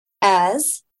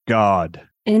as God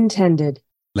intended.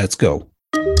 Let's go.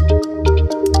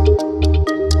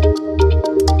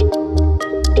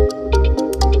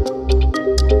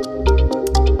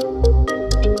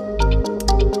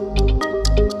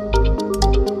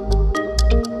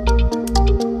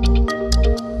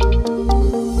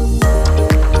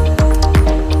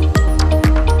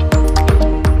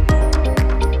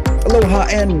 Aloha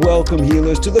and welcome,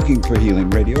 healers, to Looking for Healing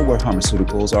Radio, where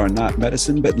pharmaceuticals are not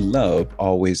medicine, but love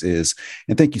always is.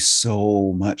 And thank you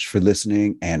so much for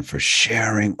listening and for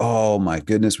sharing. Oh my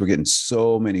goodness, we're getting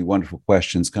so many wonderful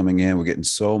questions coming in. We're getting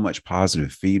so much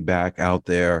positive feedback out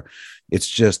there. It's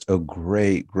just a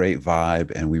great, great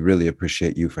vibe, and we really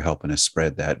appreciate you for helping us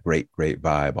spread that great, great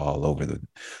vibe all over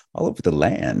the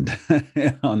land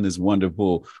on this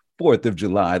wonderful 4th of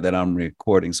July that I'm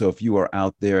recording. So if you are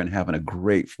out there and having a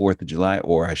great 4th of July,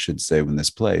 or I should say when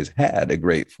this plays, had a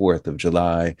great 4th of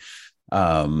July,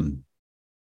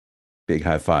 big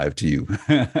high five to you.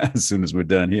 As soon as we're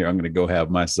done here, I'm going to go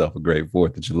have myself a great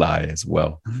 4th of July as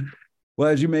well. Well,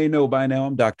 as you may know by now,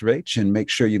 I'm Dr. H, and make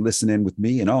sure you listen in with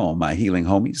me and all my healing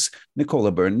homies,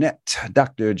 Nicola Burnett,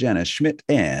 Dr. Jenna Schmidt,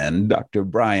 and Dr.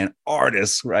 Brian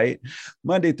Artis, right?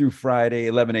 Monday through Friday,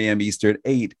 11 a.m. Eastern,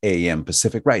 8 a.m.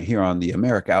 Pacific, right here on the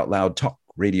America Out Loud Talk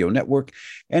Radio Network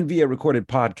and via recorded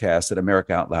podcast at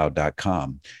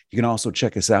americaoutloud.com. You can also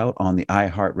check us out on the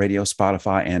iHeartRadio,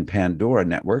 Spotify, and Pandora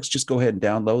networks. Just go ahead and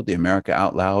download the America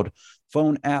Out Loud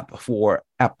phone app for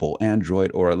Apple,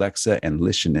 Android, or Alexa and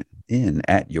listen in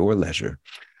at your leisure.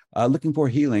 Looking for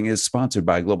Healing is sponsored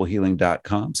by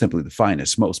globalhealing.com, simply the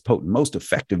finest, most potent, most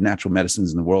effective natural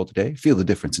medicines in the world today. Feel the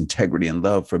difference integrity and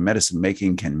love for medicine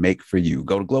making can make for you.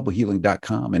 Go to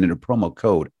globalhealing.com and enter promo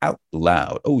code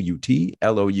OUTLOUD,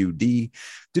 OUTLOUD,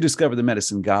 to discover the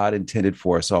medicine God intended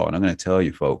for us all. And I'm going to tell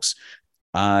you, folks,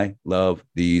 I love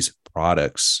these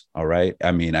products. All right.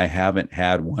 I mean, I haven't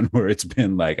had one where it's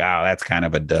been like, oh, that's kind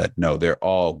of a dud. No, they're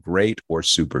all great or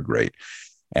super great.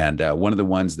 And one of the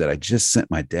ones that I just sent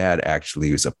my dad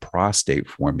actually was a prostate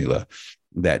formula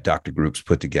that Dr. Groups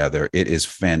put together. It is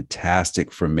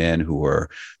fantastic for men who are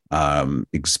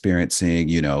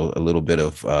experiencing, a little bit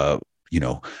of,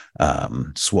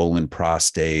 swollen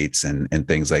prostates and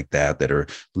things like that are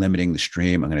limiting the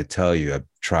stream. I'm going to tell you, I've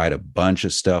tried a bunch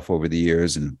of stuff over the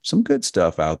years and some good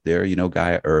stuff out there.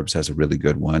 Gaia Herbs has a really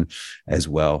good one as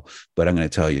well. But I'm going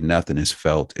to tell you, nothing has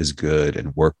felt as good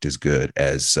and worked as good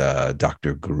as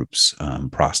Dr. Group's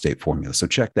prostate formula. So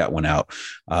check that one out.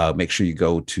 Make sure you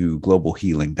go to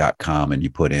globalhealing.com and you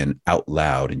put in Out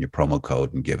Loud in your promo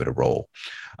code and give it a roll.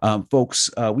 Folks,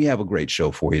 we have a great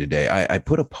show for you today. I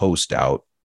put a post out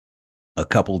a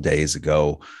couple days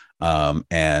ago,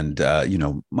 and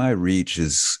my reach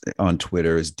is on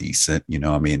Twitter is decent.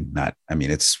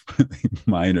 It's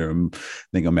minor. I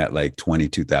think I'm at like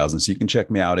 22,000. So you can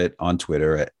check me out on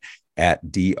Twitter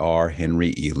at Dr.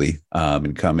 Henry Ealy,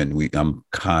 and come in. I'm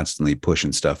constantly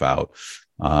pushing stuff out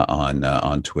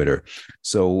on Twitter.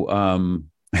 So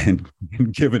and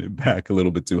giving it back a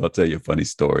little bit too. I'll tell you a funny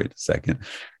story in a second.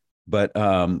 But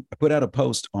I put out a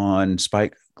post on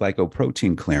spike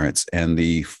glycoprotein clearance and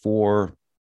the 4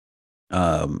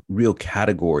 real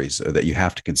categories that you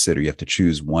have to consider. You have to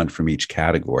choose one from each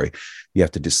category. You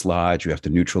have to dislodge, you have to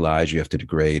neutralize, you have to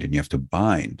degrade, and you have to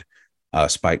bind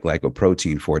spike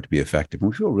glycoprotein for it to be effective. And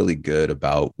we feel really good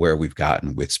about where we've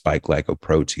gotten with spike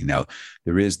glycoprotein. Now,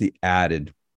 there is the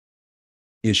added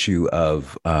issue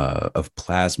of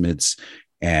plasmids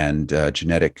and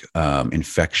genetic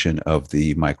infection of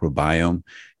the microbiome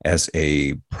as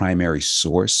a primary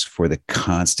source for the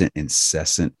constant,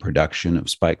 incessant production of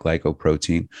spike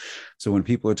glycoprotein. So when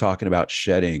people are talking about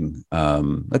shedding,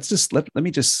 let's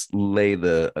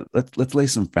lay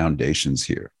some foundations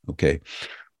here. Okay.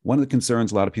 One of the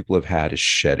concerns a lot of people have had is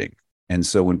shedding. And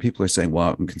so when people are saying,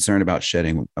 well, I'm concerned about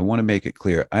shedding, I want to make it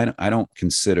clear. I don't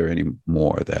consider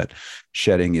anymore that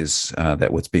shedding is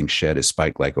that what's being shed is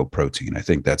spike glycoprotein. I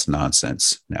think that's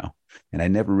nonsense now. And I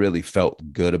never really felt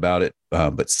good about it,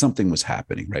 but something was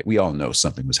happening, right? We all know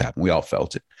something was happening. We all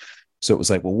felt it. So it was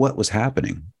like, well, what was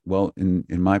happening? Well, in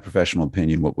my professional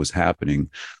opinion, what was happening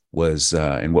was,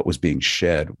 and what was being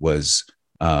shed was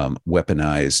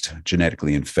weaponized,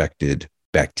 genetically infected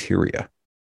bacteria.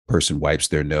 Person wipes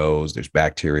their nose, there's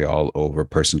bacteria all over.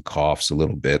 Person coughs a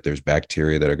little bit, there's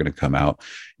bacteria that are going to come out.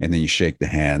 And then you shake the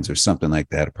hands or something like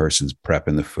that. A person's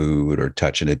prepping the food or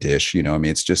touching a dish.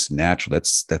 It's just natural.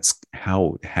 That's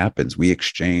how it happens. We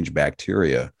exchange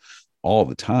bacteria all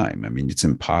the time. It's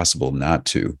impossible not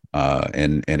to.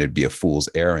 And it'd be a fool's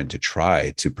errand to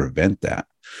try to prevent that.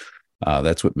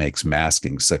 That's what makes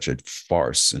masking such a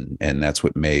farce. And that's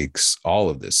what makes all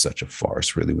of this such a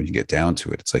farce, really, when you get down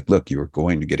to it. It's like, look, you're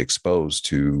going to get exposed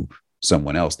to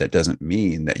someone else. That doesn't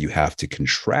mean that you have to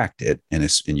contract it. And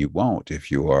you won't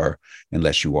if you are,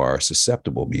 unless you are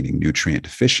susceptible, meaning nutrient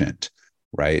deficient,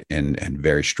 right? And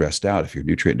very stressed out. If you're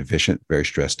nutrient deficient, very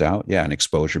stressed out, yeah, an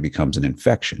exposure becomes an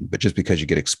infection. But just because you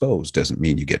get exposed doesn't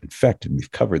mean you get infected.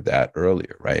 We've covered that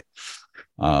earlier, right?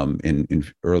 In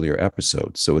earlier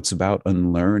episodes. So it's about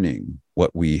unlearning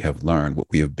what we have learned, what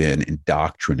we have been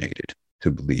indoctrinated to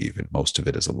believe, and most of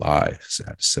it is a lie,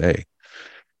 sad to say.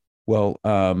 Well,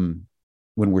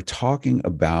 when we're talking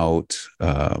about,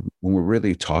 when we're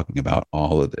really talking about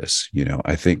all of this,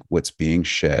 I think what's being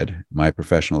shed, my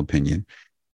professional opinion,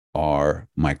 are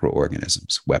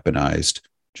microorganisms, weaponized,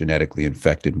 genetically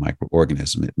infected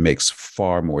microorganisms. It makes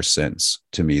far more sense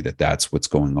to me that that's what's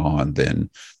going on than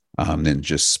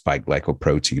just spike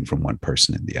glycoprotein from one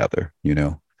person and the other,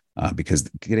 because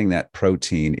getting that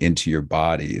protein into your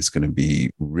body is going to be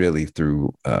really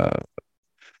through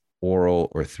oral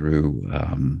or through,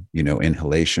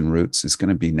 inhalation routes is going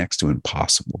to be next to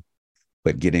impossible.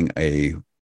 But getting a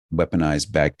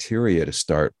weaponized bacteria to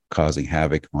start causing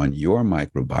havoc on your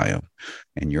microbiome,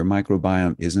 and your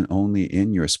microbiome isn't only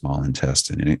in your small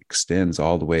intestine, and it extends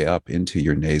all the way up into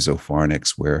your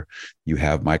nasopharynx, where you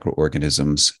have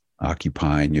microorganisms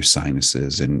occupying your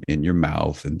sinuses and in your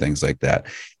mouth and things like that.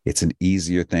 It's an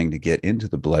easier thing to get into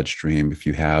the bloodstream if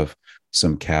you have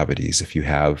some cavities, if you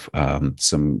have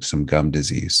some gum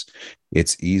disease.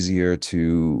 It's easier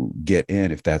to get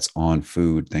in if that's on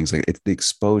food, things like it. The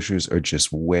exposures are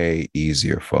just way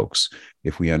easier, folks,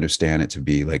 if we understand it to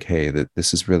be like, hey, that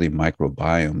this is really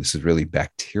microbiome, this is really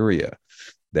bacteria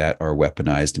that are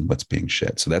weaponized in what's being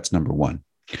shed. So that's number one.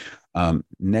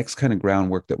 Next kind of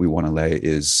groundwork that we want to lay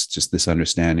is just this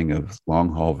understanding of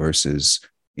long haul versus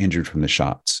injured from the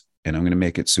shots. And I'm going to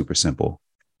make it super simple.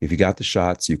 If you got the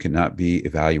shots, you cannot be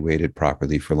evaluated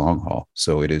properly for long haul.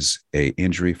 So it is a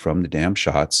injury from the damn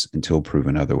shots until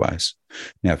proven otherwise.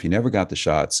 Now, if you never got the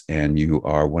shots and you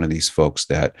are one of these folks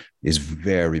that is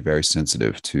very, very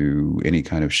sensitive to any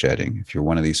kind of shedding, if you're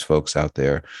one of these folks out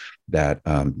there that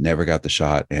never got the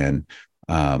shot and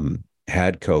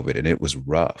had COVID and it was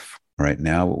rough, right?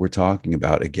 Now, what we're talking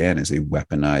about, again, is a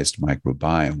weaponized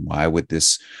microbiome. Why would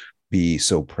this be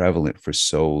so prevalent for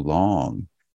so long?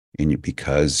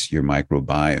 Because your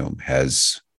microbiome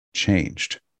has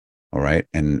changed. All right.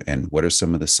 And what are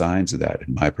some of the signs of that,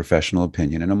 in my professional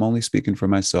opinion? And I'm only speaking for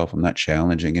myself. I'm not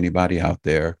challenging anybody out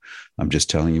there. I'm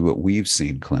just telling you what we've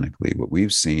seen clinically, what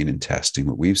we've seen in testing,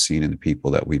 what we've seen in the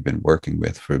people that we've been working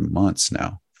with for months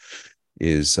now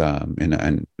is,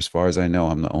 and as far as I know,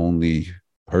 I'm the only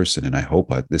person, and I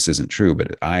hope this isn't true,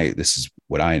 but this is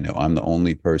what I know. I'm the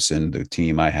only person, the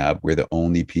team I have, we're the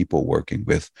only people working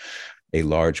with a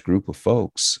large group of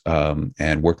folks,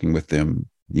 and working with them,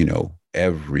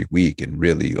 every week and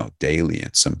really daily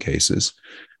in some cases,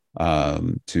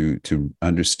 to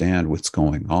understand what's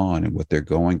going on and what they're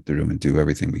going through and do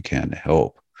everything we can to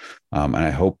help. And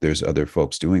I hope there's other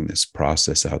folks doing this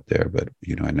process out there, but,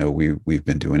 I know we've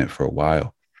been doing it for a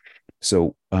while.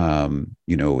 So,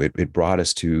 it brought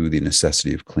us to the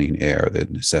necessity of clean air, the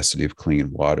necessity of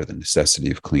clean water, the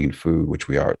necessity of clean food,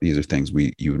 these are things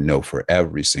for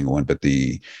every single one, but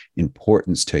the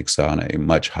importance takes on a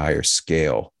much higher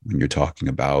scale when you're talking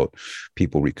about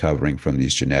people recovering from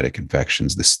these genetic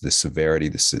infections. The severity,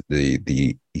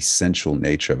 the essential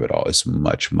nature of it all is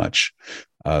much, much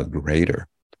greater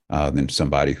than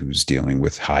somebody who's dealing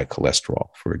with high cholesterol,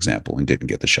 for example, and didn't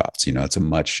get the shots. It's a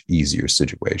much easier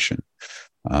situation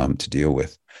to deal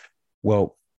with.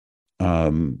 Well,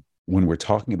 when we're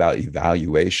talking about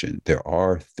evaluation, there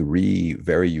are three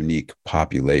very unique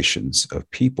populations of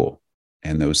people.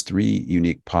 And those three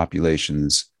unique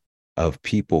populations of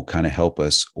people kind of help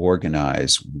us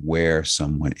organize where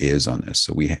someone is on this.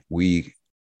 So we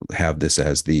have this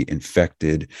as the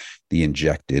infected, the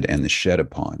injected, and the shed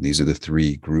upon. These are the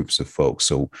three groups of folks.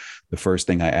 So the first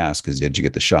thing I ask is, did you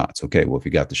get the shots? Okay, well, if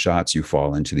you got the shots, you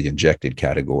fall into the injected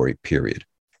category, period.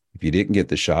 If you didn't get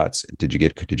the shots, did you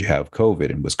have COVID,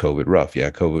 and was COVID rough? Yeah,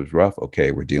 COVID was rough.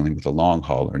 Okay, we're dealing with a long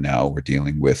hauler now. We're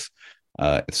dealing with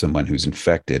someone who's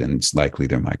infected, and it's likely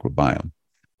their microbiome.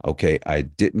 Okay, I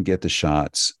didn't get the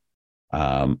shots.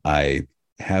 I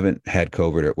haven't had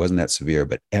COVID, or it wasn't that severe,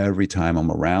 but every time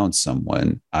I'm around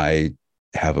someone, I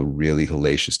have a really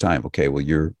hellacious time. Okay, well,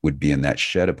 would be in that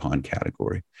shed upon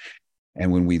category.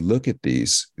 And when we look at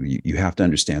these, you have to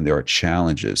understand there are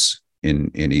challenges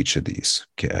in each of these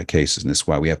cases. And this is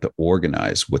why we have to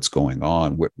organize what's going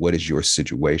on. What is your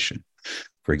situation?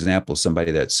 For example,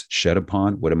 somebody that's shed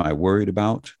upon, what am I worried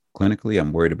about? clinically,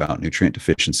 I'm worried about nutrient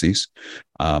deficiencies,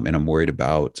 and I'm worried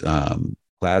about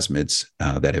plasmids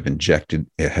that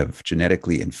have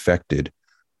genetically infected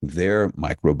their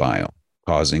microbiome,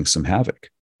 causing some havoc.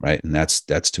 Right. And that's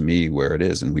to me where it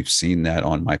is. And we've seen that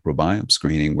on microbiome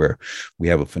screening, where we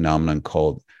have a phenomenon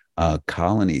called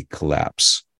colony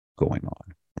collapse going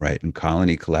on. Right. And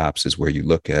colony collapse is where you're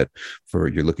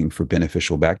looking for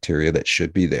beneficial bacteria that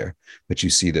should be there, but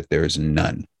you see that there's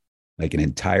none, like an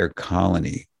entire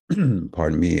colony,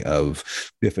 pardon me, of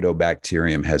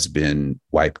bifidobacterium has been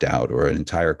wiped out, or an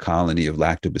entire colony of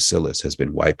lactobacillus has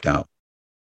been wiped out.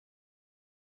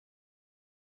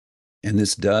 And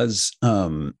this does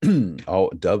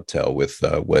all dovetail with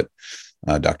what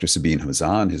Dr. Sabine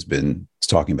Hazan has been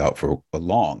talking about for a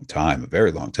long time, a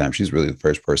very long time. She's really the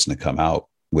first person to come out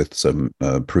with some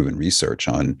proven research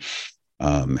on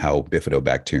how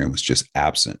bifidobacterium was just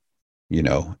absent,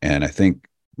 And I think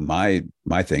my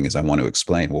thing is, I want to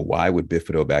explain, well, why would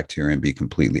bifidobacterium be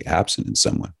completely absent in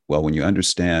someone? Well, when you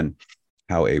understand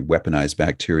how a weaponized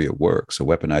bacteria works, a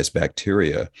weaponized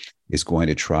bacteria is going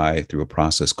to try through a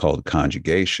process called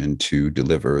conjugation to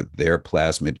deliver their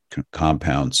plasmid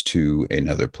compounds to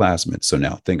another plasmid. So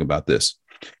now think about this.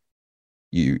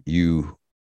 You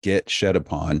get shed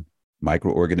upon,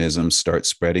 microorganisms start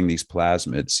spreading these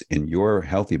plasmids in your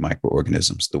healthy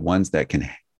microorganisms. The ones that can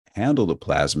handle the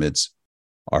plasmids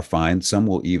are fine. Some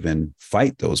will even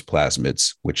fight those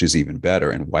plasmids, which is even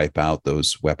better, and wipe out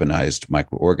those weaponized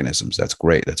microorganisms. That's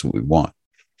great. That's what we want.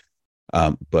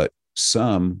 But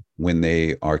some, when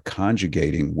they are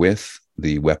conjugating with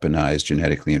the weaponized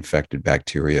genetically infected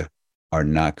bacteria, are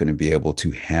not going to be able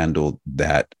to handle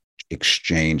that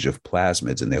exchange of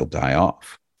plasmids, and they'll die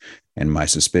off. And my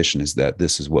suspicion is that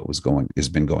this is what has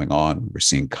been going on. We're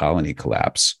seeing colony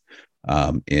collapse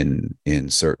in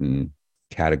certain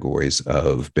categories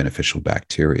of beneficial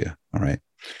bacteria. All right.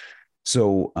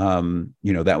 So,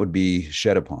 that would be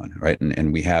shed upon, right?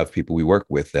 And we have people we work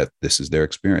with that this is their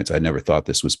experience. I never thought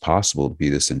this was possible to be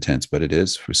this intense, but it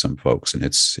is for some folks, and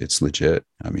it's legit.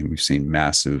 I mean, we've seen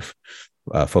massive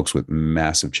folks with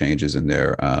massive changes in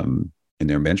their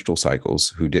menstrual cycles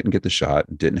who didn't get the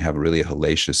shot, didn't have really a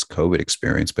hellacious COVID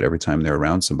experience, but every time they're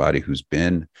around somebody who's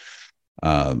been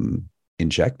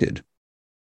injected,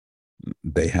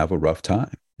 they have a rough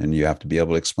time. And you have to be able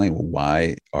to explain, well,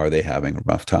 why are they having a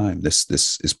rough time? This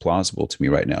is plausible to me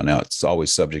right now. Now, it's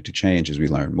always subject to change as we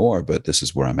learn more, but this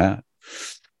is where I'm at.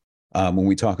 When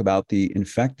we talk about the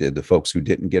infected, the folks who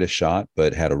didn't get a shot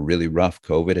but had a really rough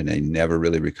COVID and they never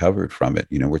really recovered from it,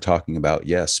 we're talking about,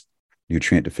 yes,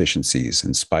 nutrient deficiencies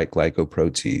and spike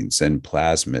glycoproteins and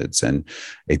plasmids and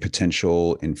a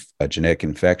potential genetic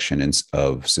infection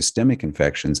of systemic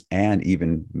infections, and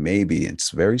even maybe,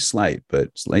 it's very slight, but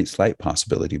slight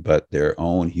possibility, but their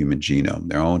own human genome,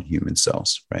 their own human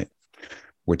cells, right?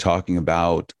 We're talking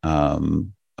about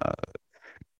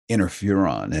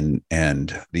interferon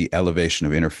and the elevation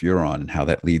of interferon, and how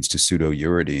that leads to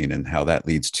pseudouridine, and how that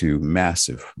leads to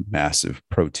massive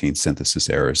protein synthesis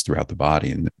errors throughout the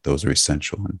body. And those are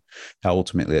essential, and how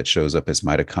ultimately it shows up as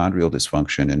mitochondrial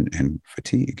dysfunction and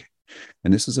fatigue.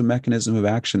 And this is a mechanism of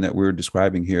action that we're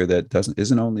describing here that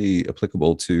isn't only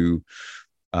applicable to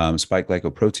spike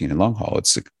glycoprotein and long haul.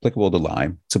 It's applicable to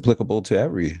Lyme. It's applicable to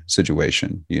every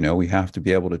situation. We have to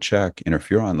be able to check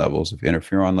interferon levels. If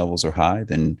interferon levels are high,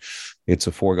 then it's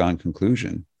a foregone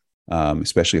conclusion,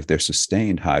 especially if they're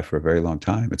sustained high for a very long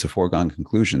time. It's a foregone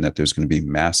conclusion that there's going to be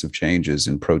massive changes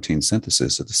in protein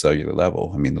synthesis at the cellular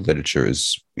level. I mean, the literature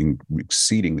is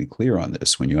exceedingly clear on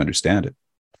this when you understand it.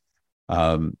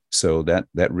 So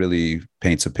that really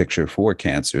paints a picture for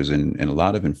cancers and a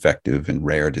lot of infective and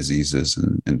rare diseases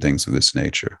and things of this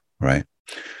nature, right?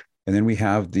 And then we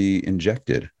have the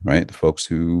injected, right? The folks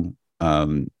who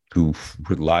were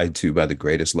lied to by the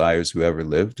greatest liars who ever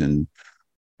lived,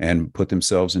 and put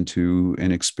themselves into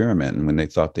an experiment, and when they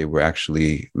thought they were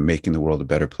actually making the world a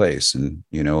better place. And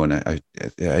and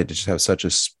I just have such a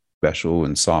special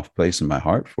and soft place in my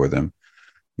heart for them.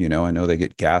 I know they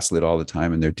get gaslit all the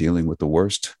time, and they're dealing with the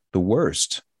worst,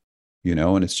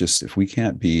 and it's just, if we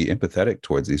can't be empathetic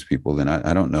towards these people, then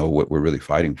I don't know what we're really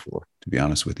fighting for, to be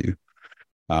honest with you.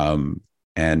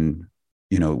 And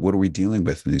what are we dealing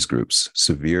with in these groups?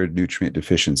 Severe nutrient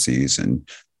deficiencies, and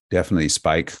definitely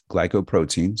spike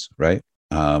glycoproteins, right?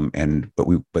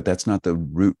 But that's not the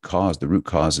root cause. The root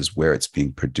cause is where it's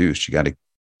being produced. You got to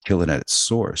kill it at its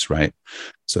source, right?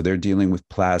 So they're dealing with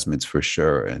plasmids for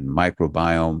sure, and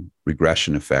microbiome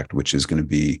regression effect, which is going to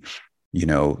be,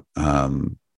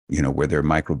 where their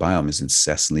microbiome is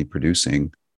incessantly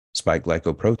producing spike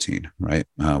glycoprotein, right?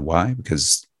 Why?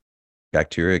 Because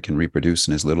bacteria can reproduce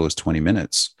in as little as 20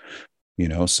 minutes.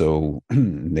 So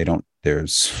they're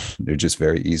just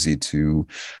very easy to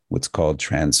what's called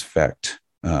transfect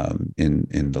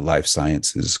in the life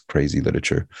sciences crazy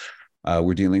literature.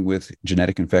 We're dealing with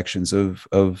genetic infections of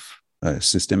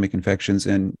systemic infections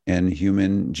and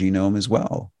human genome as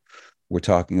well. We're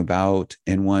talking about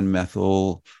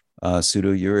N1-methyl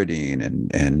pseudouridine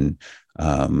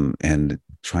and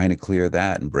trying to clear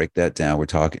that and break that down. We're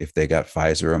talking, if they got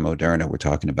Pfizer or Moderna, we're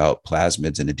talking about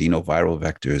plasmids and adenoviral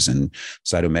vectors and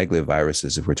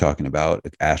cytomegaloviruses. If we're talking about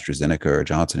AstraZeneca or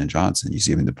Johnson & Johnson, you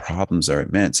see, I mean, the problems are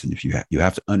immense. And if you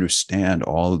have to understand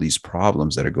all of these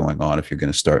problems that are going on if you're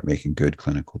going to start making good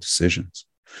clinical decisions.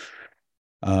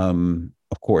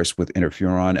 Of course, with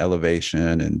interferon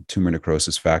elevation and tumor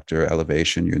necrosis factor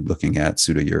elevation, you're looking at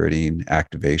pseudouridine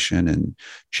activation and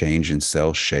change in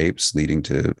cell shapes leading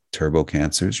to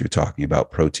turbocancers. You're talking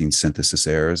about protein synthesis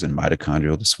errors and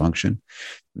mitochondrial dysfunction.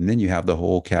 And then you have the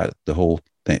whole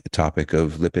topic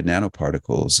of lipid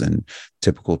nanoparticles and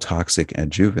typical toxic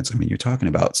adjuvants. I mean, you're talking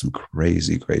about some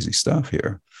crazy, crazy stuff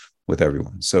here with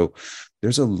everyone. So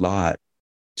there's a lot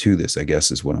to this, I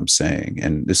guess, is what I'm saying.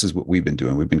 And this is what we've been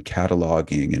doing. We've been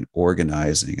cataloging and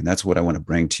organizing. And that's what I want to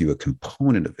bring to you, a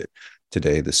component of it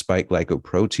today, the spike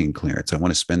glycoprotein clearance. I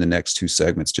want to spend the next 2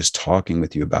 segments just talking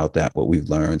with you about that, what we've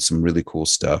learned, some really cool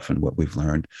stuff and what we've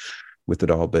learned with it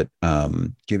all. But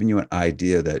giving you an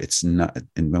idea that it's not,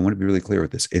 and I want to be really clear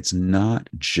with this, it's not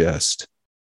just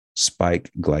spike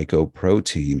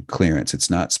glycoprotein clearance. It's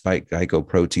not spike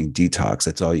glycoprotein detox.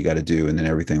 That's all you got to do, and then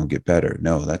everything will get better.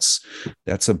 No, that's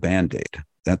a Band-Aid.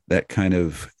 That kind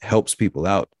of helps people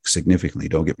out significantly.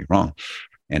 Don't get me wrong,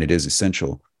 and it is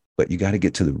essential. But you got to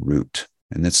get to the root.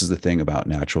 And this is the thing about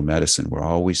natural medicine. We're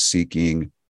always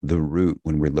seeking the root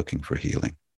when we're looking for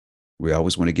healing. We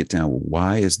always want to get down, well,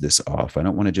 why is this off? I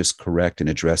don't want to just correct and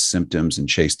address symptoms and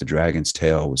chase the dragon's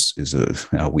tail, is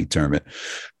how we term it.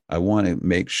 I want to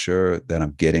make sure that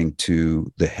I'm getting to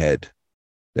the head,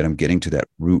 that I'm getting to that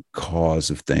root cause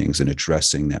of things and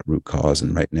addressing that root cause.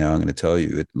 And right now, I'm going to tell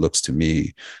you, it looks to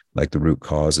me like the root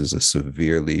cause is a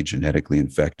severely genetically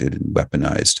infected and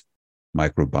weaponized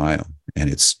microbiome. And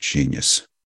it's genius.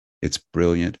 It's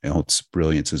brilliant. And its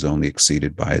brilliance is only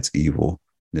exceeded by its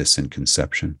evilness in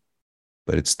conception.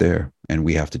 But it's there, and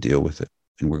we have to deal with it.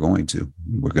 And we're going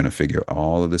to figure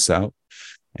all of this out.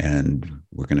 And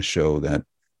we're going to show that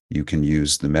you can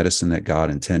use the medicine that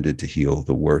God intended to heal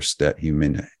the worst that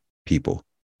human people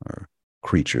or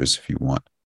creatures, if you want,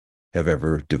 have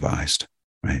ever devised,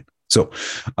 right? So,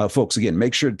 folks, again,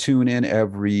 make sure to tune in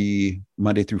every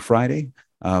Monday through Friday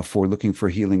for Looking for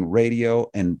Healing Radio.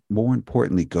 And more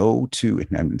importantly, go to,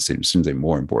 and I'm shouldn't say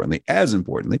more importantly, as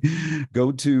importantly,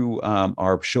 go to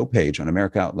our show page on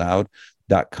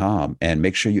AmericaOutloud.com and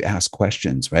make sure you ask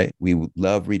questions, right? We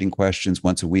love reading questions.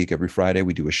 Once a week, every Friday,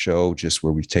 we do a show just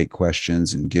where we take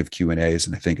questions and give Q&As.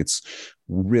 And I think it's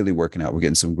really working out. We're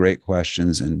getting some great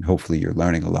questions, and hopefully you're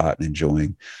learning a lot and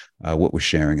enjoying what we're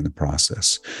sharing in the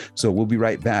process. So we'll be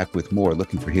right back with more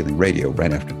Looking for Healing Radio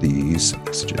right after these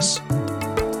messages.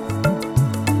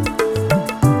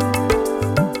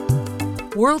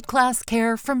 World-class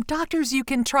care from doctors you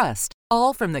can trust,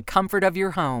 all from the comfort of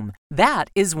your home. That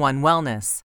is One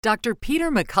Wellness. Dr. Peter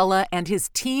McCullough and his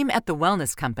team at The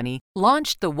Wellness Company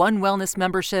launched the One Wellness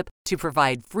membership to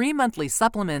provide free monthly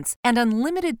supplements and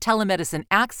unlimited telemedicine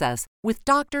access with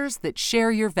doctors that share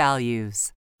your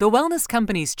values. The Wellness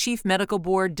Company's Chief Medical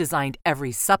Board designed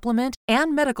every supplement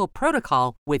and medical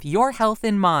protocol with your health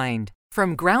in mind.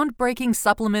 From groundbreaking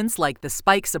supplements like the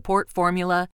Spike Support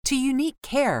Formula to unique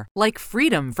care like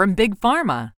Freedom from Big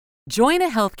Pharma. Join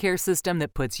a healthcare system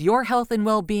that puts your health and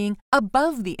well-being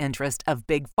above the interest of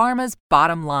Big Pharma's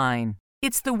bottom line.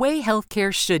 It's the way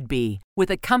healthcare should be,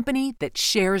 with a company that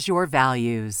shares your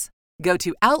values. Go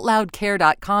to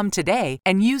OutLoudCare.com today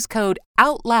and use code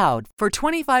OUTLOUD for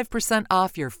 25%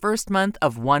 off your first month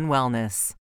of One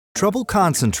Wellness. Trouble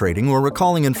concentrating or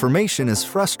recalling information is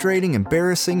frustrating,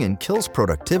 embarrassing, and kills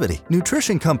productivity.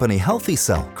 Nutrition company Healthy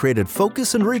Cell created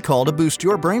Focus and Recall to boost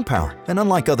your brain power. And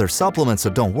unlike other supplements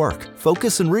that don't work,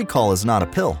 Focus and Recall is not a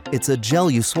pill. It's a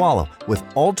gel you swallow with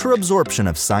ultra absorption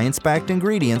of science-backed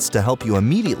ingredients to help you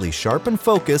immediately sharpen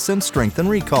focus and strengthen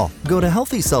recall. Go to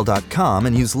healthycell.com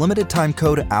and use limited time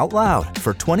code OUTLOUD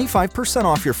for 25%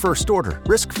 off your first order.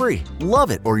 Risk-free. Love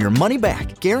it or your money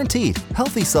back. Guaranteed.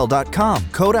 Healthycell.com.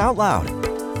 Code OUTLOUD.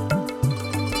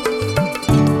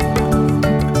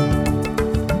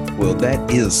 Well,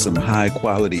 that is some high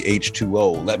quality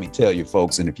H2O, let me tell you,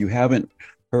 folks. And if you haven't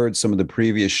heard some of the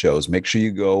previous shows, make sure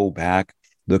you go back,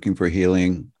 Looking for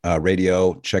Healing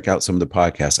Radio, check out some of the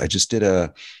podcasts. I just did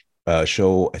a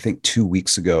show, I think 2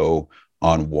 weeks ago,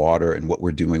 on water and what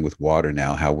we're doing with water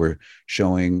now, how we're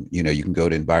showing, you can go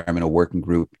to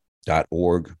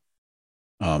environmentalworkinggroup.org,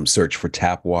 search for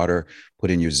tap water,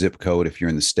 put in your zip code if you're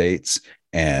in the States,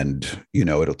 and,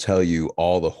 it'll tell you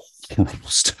all the horrible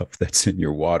stuff that's in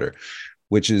your water,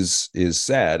 which is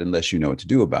sad unless you know what to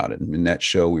do about it. And in that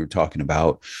show, we were talking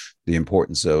about the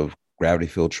importance of gravity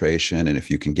filtration. And if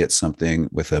you can get something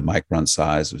with a micron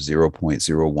size of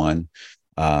 0.01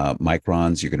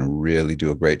 microns, you're going to really do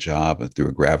a great job through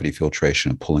a gravity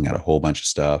filtration of pulling out a whole bunch of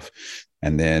stuff.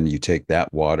 And then you take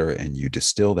that water and you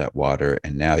distill that water,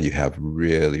 and now you have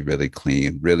really, really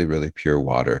clean, really, really pure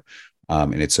water.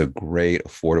 And it's a great,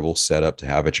 affordable setup to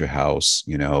have at your house,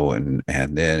 and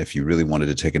then if you really wanted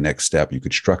to take a next step, you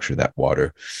could structure that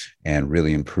water and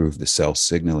really improve the cell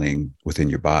signaling within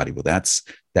your body. Well, that's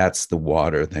the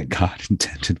water that God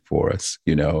intended for us,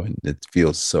 and it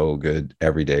feels so good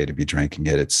every day to be drinking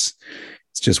it. It's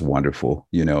just wonderful,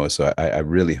 so I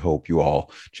really hope you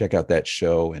all check out that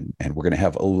show, and we're going to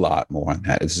have a lot more on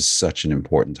that. This is such an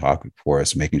important topic for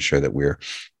us, making sure that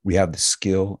we have the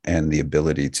skill and the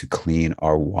ability to clean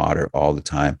our water all the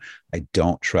time. I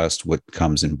don't trust what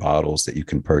comes in bottles that you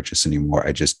can purchase anymore.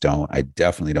 I just don't. I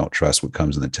definitely don't trust what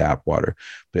comes in the tap water,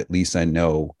 but at least I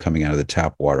know coming out of the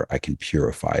tap water, I can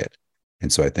purify it.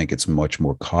 And so I think it's much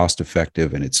more cost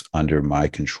effective, and it's under my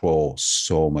control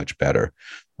so much better.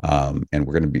 And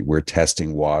we're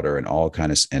testing water and all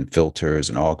kinds and filters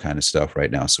and all kind of stuff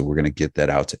right now. So we're going to get that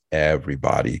out to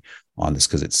everybody on this,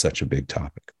 because it's such a big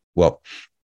topic. Well,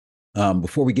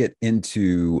 before we get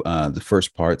into the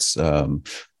first parts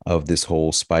of this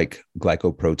whole spike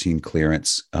glycoprotein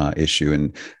clearance issue,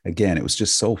 and again, it was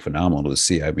just so phenomenal to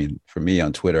see. I mean, for me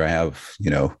on Twitter, I have,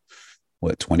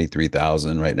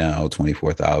 23,000 right now,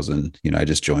 24,000. I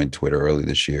just joined Twitter early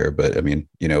this year, but I mean,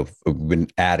 I've been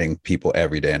adding people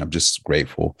every day, and I'm just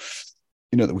grateful,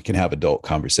 that we can have adult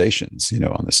conversations,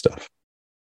 on this stuff.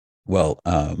 Well,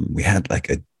 we had I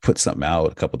put something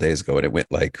out a couple of days ago, and it went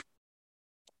I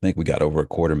think we got over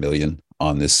 250,000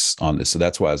 on this. So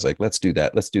that's why I was like, let's do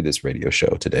that. Let's do this radio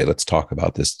show today. Let's talk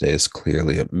about this today. It's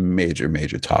clearly a major,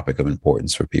 major topic of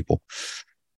importance for people.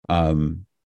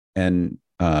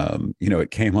 It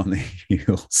came on the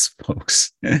heels,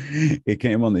 folks. It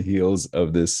came on the heels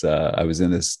of this. I was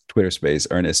in this Twitter space.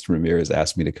 Ernest Ramirez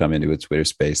asked me to come into a Twitter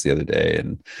space the other day,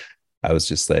 and I was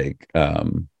just like,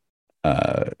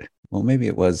 well, maybe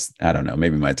it was, I don't know,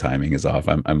 maybe my timing is off.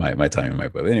 My timing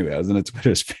might, but anyway, I was in a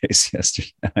Twitter space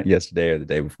yesterday or the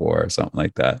day before or something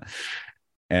like that.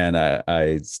 And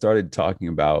I started talking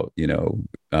about, the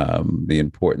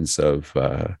importance of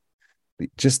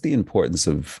the importance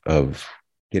of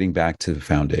getting back to the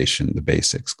foundation, the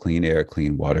basics: clean air,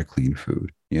 clean water, clean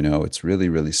food. It's really,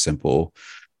 really simple.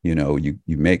 You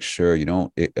make sure you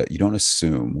don't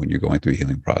assume when you're going through a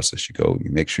healing process. You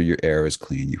make sure your air is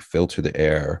clean. You filter the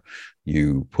air.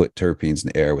 You put terpenes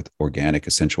in the air with organic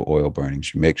essential oil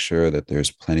burnings. You make sure that there's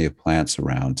plenty of plants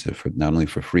around for not only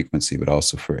for frequency, but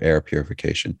also for air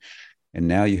purification. And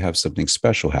now you have something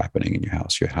special happening in your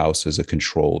house. Your house is a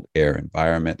controlled air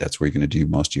environment. That's where you're going to do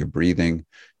most of your breathing.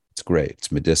 It's great.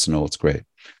 It's medicinal. It's great.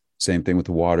 Same thing with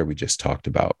the water we just talked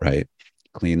about, right?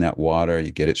 Clean that water,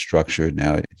 you get it structured.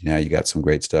 Now you got some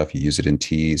great stuff. You use it in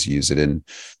teas, you use it in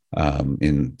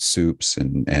soups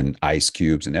and ice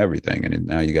cubes and everything. And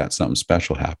now you got something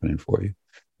special happening for you.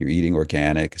 You're eating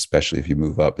organic, especially if you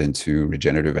move up into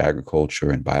regenerative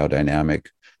agriculture and biodynamic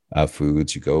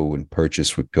foods. You go and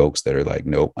purchase with folks that are like,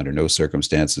 nope, under no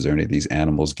circumstances are any of these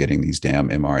animals getting these damn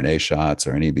mRNA shots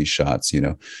or any of these shots,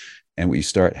 And what you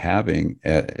start having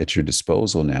at your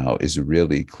disposal now is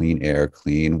really clean air,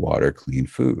 clean water, clean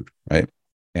food, right?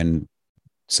 And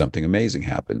something amazing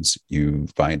happens. You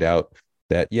find out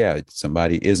that,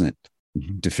 somebody isn't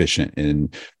deficient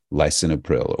in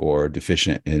lisinopril or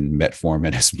deficient in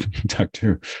metformin, as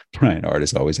Dr. Brian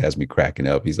Artis always has me cracking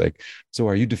up. He's like, so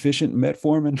are you deficient in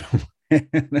metformin?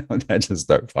 And I just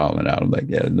start falling out. I'm like,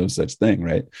 yeah, no such thing,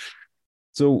 right?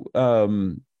 So,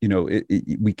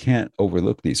 we can't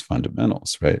overlook these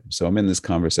fundamentals, right? So I'm in this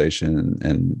conversation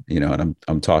and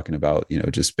I'm talking about,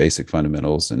 just basic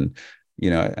fundamentals. And,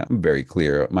 I'm very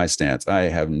clear. My stance: I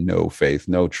have no faith,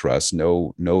 no trust,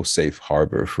 no safe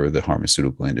harbor for the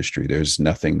pharmaceutical industry. There's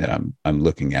nothing that I'm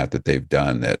looking at that they've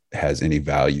done that has any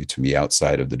value to me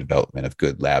outside of the development of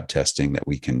good lab testing that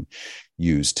we can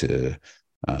use to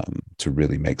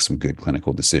really make some good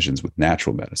clinical decisions with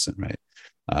natural medicine, right?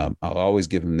 I'll always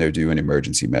give them their due in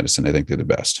emergency medicine. I think they're the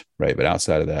best, right? But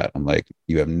outside of that, I'm like,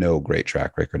 you have no great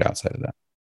track record outside of that.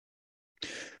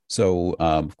 So,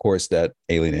 of course, that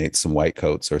alienates some white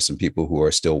coats or some people who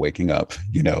are still waking up,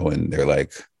 and they're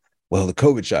like, well, the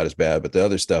COVID shot is bad, but the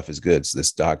other stuff is good. So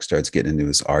this doc starts getting into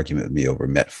this argument with me over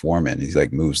metformin. He's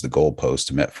like, moves the goalpost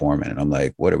to metformin. And I'm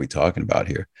like, what are we talking about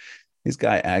here? This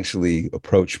guy actually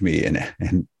approached me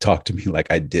and talked to me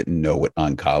like I didn't know what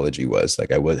oncology was.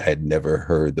 Like had never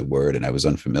heard the word and I was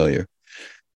unfamiliar.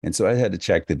 And so I had to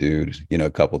check the dude, a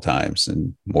couple times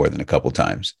and more than a couple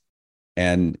times.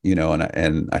 And,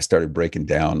 and I started breaking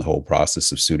down the whole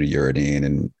process of pseudouridine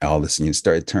and all this, and it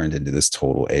started turned into this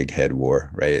total egghead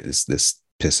war, right? This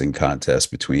pissing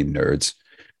contest between nerds.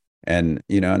 And,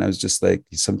 and I was just like,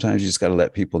 sometimes you just got to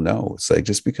let people know. It's like,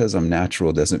 just because I'm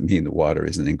natural doesn't mean the water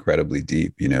isn't incredibly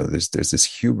deep. There's this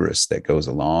hubris that goes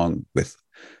along with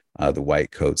the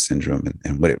white coat syndrome.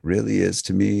 And what it really is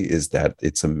to me is that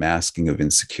it's a masking of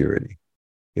insecurity.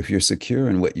 If you're secure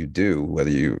in what you do, whether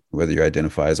you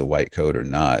identify as a white coat or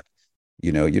not,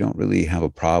 you don't really have a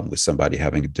problem with somebody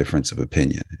having a difference of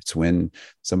opinion. It's when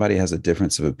somebody has a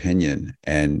difference of opinion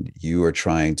and you are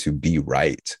trying to be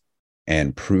right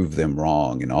and prove them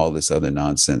wrong and all this other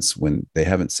nonsense when they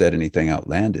haven't said anything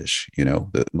outlandish.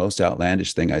 The most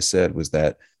outlandish thing I said was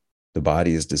that the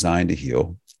body is designed to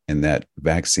heal and that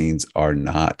vaccines are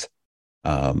not,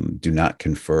 do not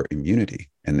confer immunity.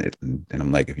 And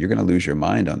I'm like, if you're going to lose your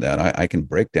mind on that, I can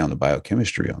break down the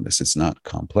biochemistry on this. It's not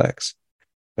complex.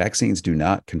 Vaccines do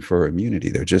not confer immunity.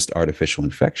 They're just artificial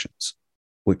infections.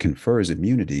 What confers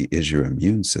immunity is your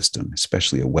immune system,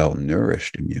 especially a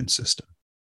well-nourished immune system,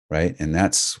 right? And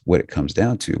that's what it comes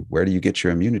down to. Where do you get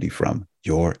your immunity from?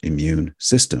 Your immune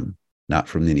system, not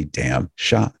from any damn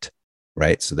shot,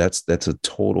 right? So that's a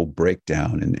total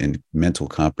breakdown in mental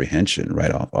comprehension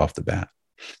right off the bat.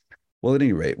 Well, at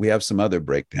any rate, we have some other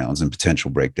breakdowns and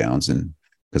potential breakdowns, and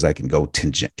because I can go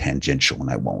tangential and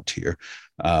I won't here,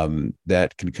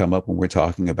 that can come up when we're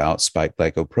talking about spike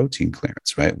glycoprotein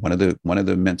clearance, right? One of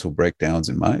the mental breakdowns,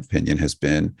 in my opinion, has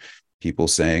been people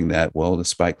saying that, well, the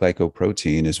spike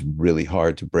glycoprotein is really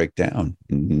hard to break down.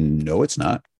 No, it's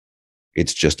not.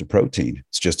 It's just a protein.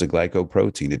 It's just a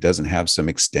glycoprotein. It doesn't have some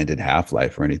extended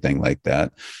half-life or anything like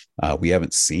that. We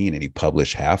haven't seen any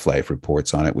published half-life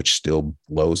reports on it, which still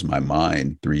blows my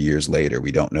mind. 3 years later,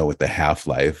 we don't know what the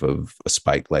half-life of a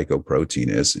spike glycoprotein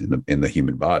is in the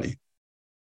human body.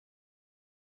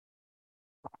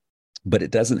 But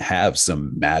it doesn't have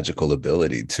some magical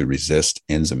ability to resist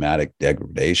enzymatic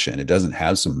degradation. It doesn't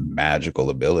have some magical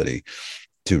ability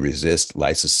to resist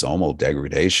lysosomal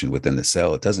degradation within the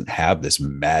cell. It doesn't have this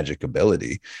magic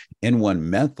ability. N1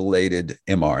 methylated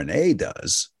mRNA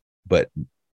does, but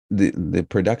the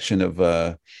production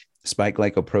of spike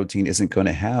glycoprotein isn't going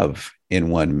to have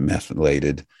N1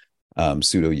 methylated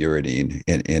pseudouridine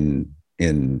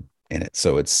in it.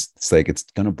 So it's like it's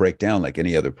going to break down like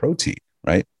any other protein,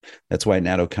 right? That's why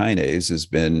nattokinase has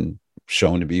been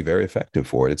shown to be very effective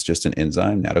for it. It's just an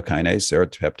enzyme, nattokinase,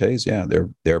 seroteptase. Yeah,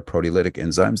 they're proteolytic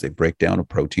enzymes. They break down a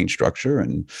protein structure,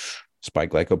 and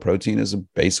spike glycoprotein is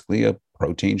basically a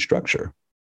protein structure.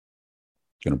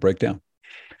 It's going to break down.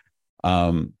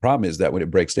 Problem is that when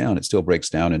it breaks down, it still breaks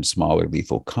down in smaller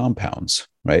lethal compounds,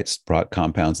 right? It's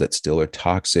compounds that still are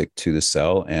toxic to the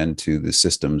cell and to the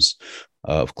systems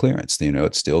of clearance.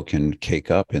 It still can cake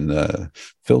up in the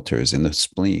filters, in the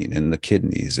spleen, in the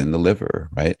kidneys, in the liver,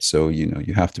 right? So,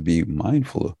 you have to be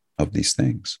mindful of these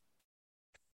things.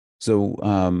 So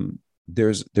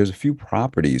there's a few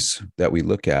properties that we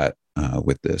look at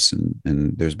with this, and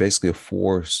there's basically a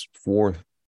four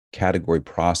category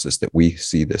process that we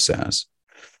see this as.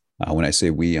 When I say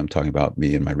we, I'm talking about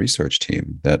me and my research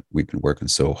team, that we've been working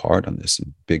so hard on this.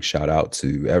 And big shout out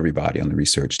to everybody on the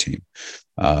research team.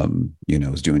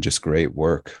 Is doing just great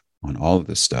work on all of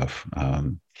this stuff.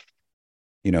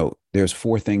 There's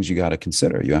four things you got to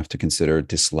consider. You have to consider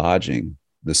dislodging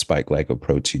the spike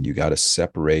glycoprotein. You got to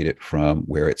separate it from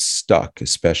where it's stuck,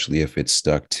 especially if it's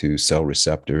stuck to cell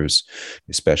receptors,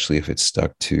 especially if it's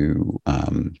stuck to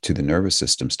the nervous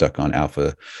system, stuck on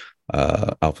alpha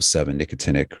 7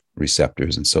 nicotinic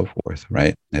receptors and so forth,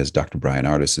 right? As Dr. Brian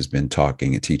Artis has been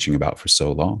talking and teaching about for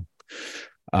so long.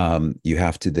 You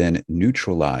have to then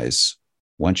neutralize.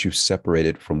 Once you've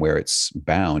separated from where it's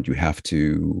bound,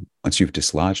 once you've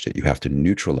dislodged it, you have to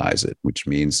neutralize it, which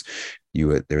means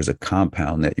there's a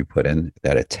compound that you put in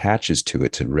that attaches to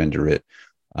it to render it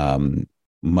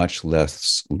much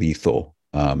less lethal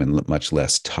and much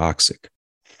less toxic.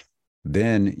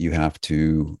 Then you have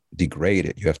to degrade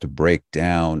it. You have to break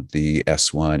down the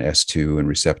S1, S2, and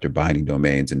receptor binding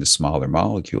domains into smaller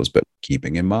molecules, but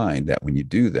keeping in mind that when you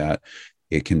do that,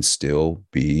 it can still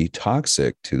be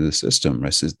toxic to the system.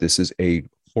 This is a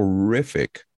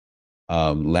horrific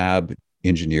lab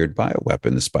engineered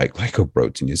bioweapon, the spike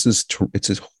glycoprotein.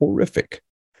 It's horrific.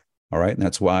 All right. And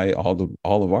that's why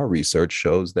all of our research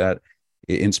shows that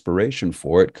inspiration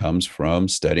for it comes from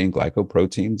studying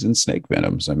glycoproteins in snake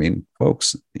venoms. I mean,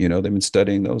 folks, they've been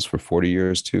studying those for 40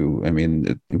 years too. I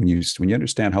mean, when you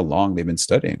understand how long they've been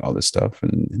studying all this stuff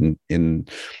and in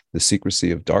the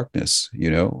secrecy of darkness,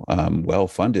 well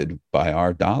funded by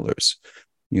our dollars,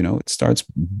 it starts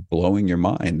blowing your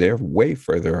mind. They're way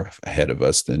further ahead of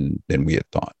us than we had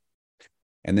thought.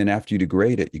 And then after you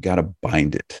degrade it, you got to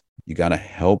bind it. You got to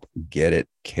help get it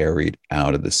carried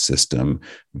out of the system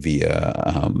via,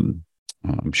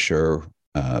 I'm sure,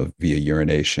 via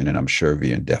urination, and I'm sure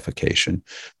via defecation.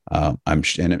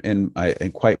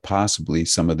 And quite possibly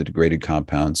some of the degraded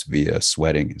compounds via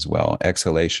sweating as well.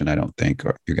 Exhalation, I don't think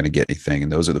you're going to get anything.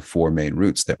 And those are the four main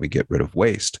routes that we get rid of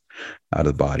waste out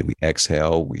of the body. We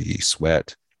exhale, we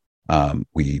sweat,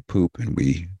 we poop, and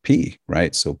we pee,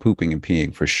 right? So pooping and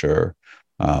peeing for sure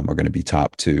are going to be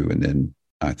top two. And then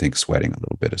I think sweating a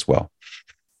little bit as well.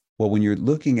 Well, when you're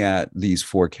looking at these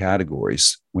four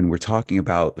categories, when we're talking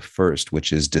about the first,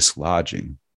 which is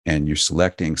dislodging, and you're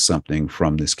selecting something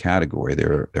from this category,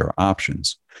 there are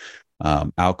options.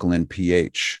 Alkaline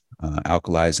pH,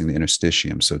 alkalizing the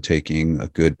interstitium. So taking a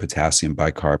good potassium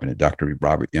bicarbonate, Dr.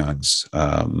 Robert Young's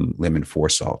lemon 4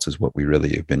 salts is what we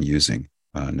really have been using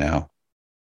now.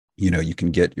 You can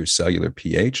get your cellular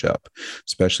pH up,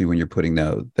 especially when you're putting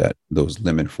those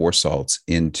lemon 4 salts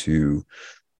into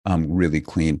really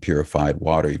clean, purified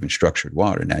water, even structured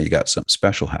water. Now you got something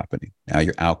special happening. Now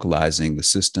you're alkalizing the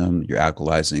system. You're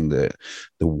alkalizing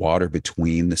the water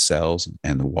between the cells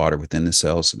and the water within the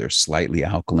cells. So they're slightly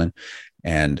alkaline.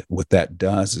 And what that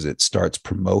does is it starts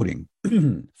promoting,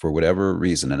 for whatever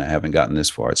reason, and I haven't gotten this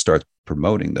far, it starts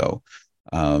promoting, though,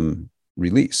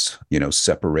 release,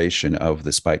 separation of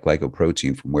the spike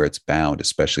glycoprotein from where it's bound,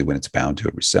 especially when it's bound to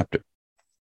a receptor.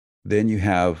 Then you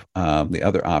have the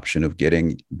other option of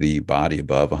getting the body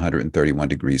above 131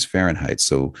 degrees Fahrenheit.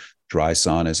 So dry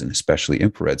saunas and especially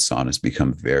infrared saunas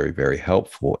become very, very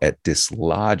helpful at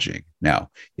dislodging. Now,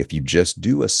 if you just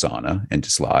do a sauna and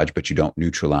dislodge, but you don't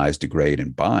neutralize, degrade,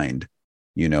 and bind,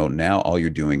 now all you're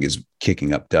doing is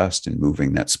kicking up dust and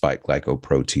moving that spike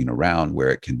glycoprotein around where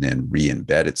it can then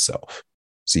re-embed itself.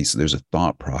 See, so there's a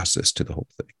thought process to the whole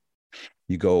thing.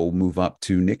 You move up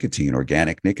to nicotine,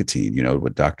 organic nicotine,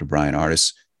 what Dr. Brian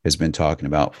Artis has been talking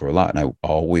about for a lot. And I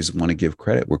always want to give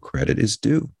credit where credit is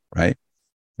due, right?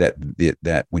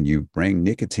 That when you bring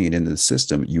nicotine into the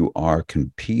system, you are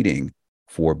competing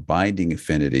for binding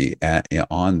affinity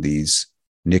on these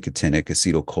nicotinic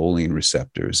acetylcholine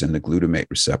receptors and the glutamate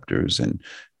receptors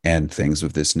and things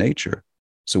of this nature.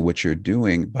 So what you're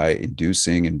doing by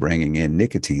inducing and bringing in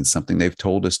nicotine, something they've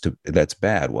told us that's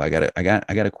bad. Well, I got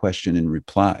a question in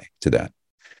reply to that.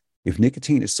 If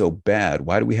nicotine is so bad,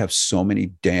 why do we have so many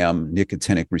damn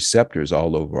nicotinic receptors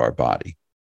all over our body?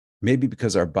 Maybe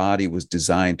because our body was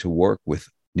designed to work with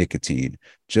nicotine,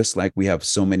 just like we have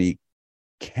so many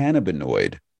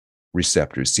cannabinoid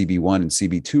receptors, CB1 and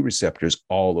CB2 receptors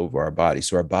all over our body.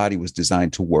 So our body was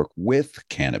designed to work with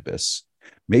cannabis.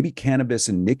 Maybe cannabis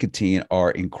and nicotine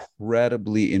are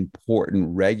incredibly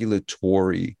important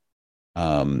regulatory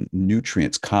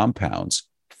nutrients, compounds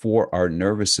for our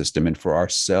nervous system and for our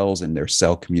cells and their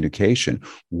cell communication.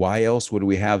 Why else would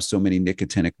we have so many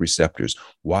nicotinic receptors?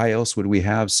 Why else would we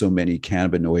have so many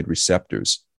cannabinoid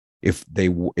receptors if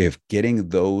getting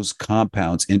those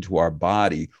compounds into our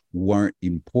body weren't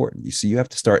important? You see, you have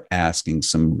to start asking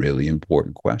some really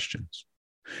important questions.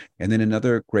 And then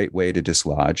another great way to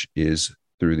dislodge is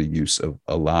through the use of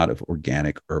a lot of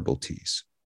organic herbal teas.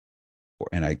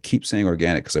 And I keep saying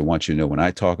organic because I want you to know when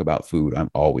I talk about food, I'm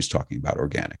always talking about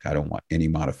organic. I don't want any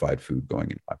modified food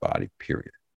going into my body, period.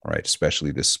 All right.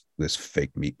 Especially this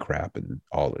fake meat crap and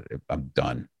all of it. I'm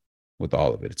done with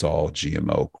all of it. It's all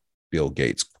GMO, Bill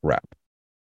Gates crap.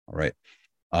 All right.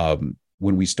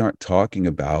 When we start talking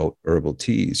about herbal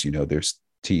teas, there's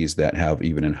teas that have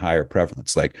even a higher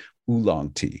prevalence, like oolong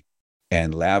tea.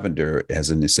 And lavender as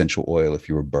an essential oil, if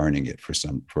you were burning it for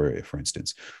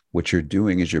instance, what you're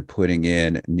doing is you're putting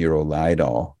in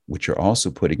neurolidol. What you're also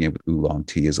putting in with oolong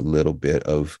tea is a little bit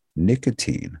of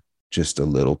nicotine, just a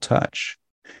little touch.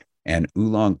 And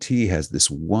oolong tea has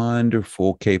this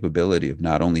wonderful capability of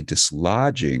not only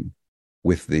dislodging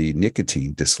with the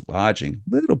nicotine, dislodging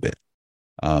a little bit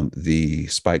the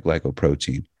spike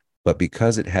glycoprotein, but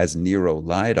because it has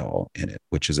neurolidol in it,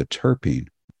 which is a terpene,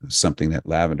 something that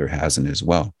lavender has in it as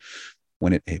well.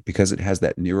 Because it has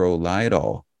that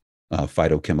neurolidol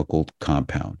phytochemical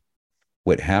compound,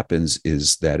 what happens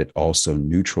is that it also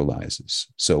neutralizes.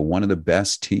 So one of the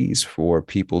best teas for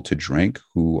people to drink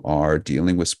who are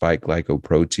dealing with spike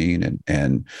glycoprotein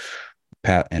and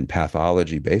and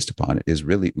pathology based upon it is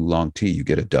really oolong tea. You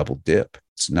get a double dip.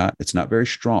 It's not very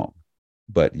strong,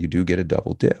 but you do get a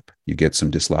double dip. You get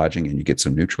some dislodging and you get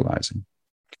some neutralizing.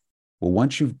 Well,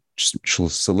 once you've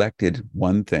selected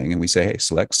one thing, and we say, hey,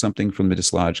 select something from the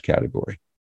dislodge category,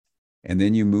 and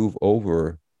then you move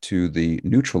over to the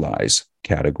neutralize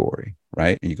category,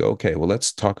 right? And you go, okay, well,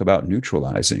 let's talk about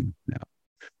neutralizing now.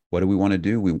 What do we want to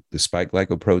do? The spike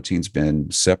glycoprotein's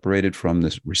been separated from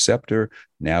the receptor.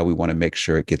 Now we want to make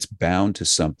sure it gets bound to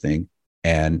something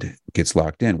and gets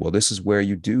locked in. Well, this is where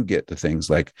you do get the things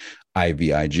like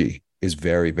IVIG is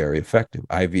very, very effective.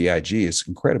 IVIG is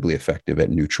incredibly effective at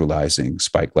neutralizing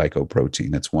spike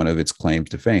glycoprotein. That's one of its claims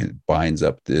to fame. It binds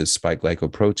up the spike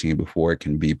glycoprotein before it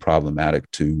can be problematic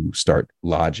to start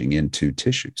lodging into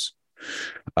tissues.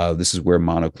 This is where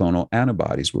monoclonal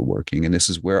antibodies were working, and this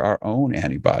is where our own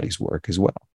antibodies work as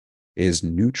well, is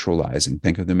neutralizing.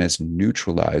 Think of them as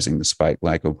neutralizing the spike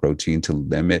glycoprotein to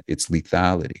limit its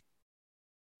lethality.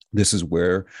 This is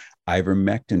where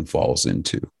ivermectin falls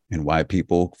into, and why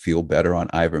people feel better on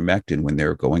ivermectin when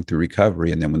they're going through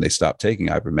recovery. And then when they stop taking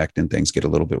ivermectin, things get a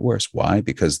little bit worse. Why?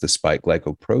 Because the spike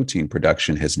glycoprotein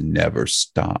production has never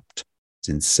stopped. It's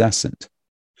incessant.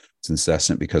 It's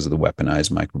incessant because of the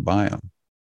weaponized microbiome.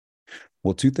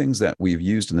 Well, two things that we've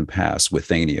used in the past,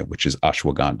 withania, which is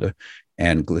ashwagandha,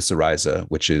 and glycyrrhiza,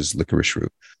 which is licorice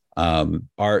root,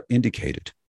 are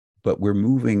indicated. But we're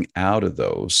moving out of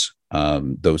those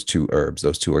two herbs,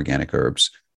 those two organic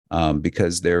herbs,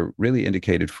 because they're really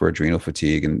indicated for adrenal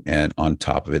fatigue and on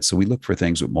top of it. So we look for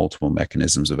things with multiple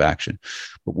mechanisms of action.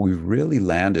 What we've really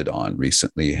landed on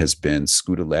recently has been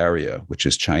Scutellaria, which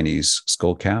is Chinese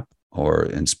skullcap,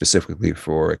 and specifically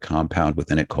for a compound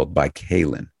within it called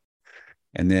bicalin.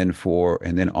 And then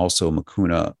also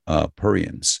Mucuna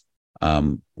pruriens,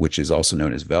 which is also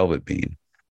known as velvet bean,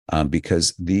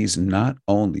 because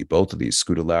both of these,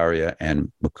 Scutellaria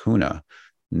and Mucuna,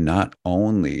 not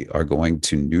only are going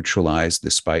to neutralize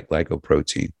the spike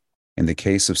glycoprotein. In the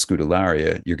case of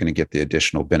Scutellaria, you're going to get the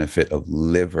additional benefit of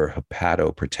liver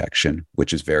hepatoprotection,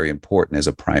 which is very important as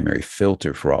a primary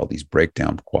filter for all these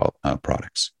breakdown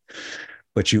products.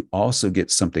 But you also get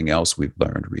something else we've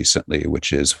learned recently,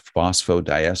 which is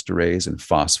phosphodiesterase and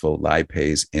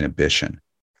phospholipase inhibition.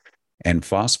 And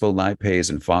phospholipase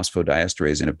and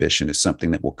phosphodiesterase inhibition is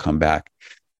something that we'll come back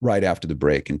right after the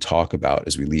break and talk about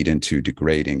as we lead into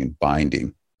degrading and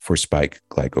binding for spike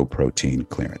glycoprotein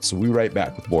clearance. So we'll be right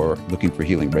back with more Looking for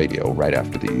Healing Radio right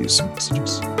after these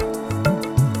messages.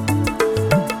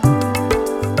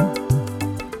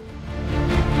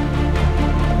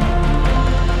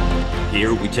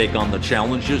 Here we take on the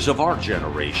challenges of our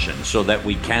generation so that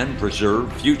we can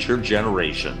preserve future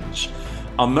generations.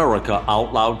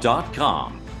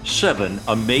 AmericaOutloud.com. 7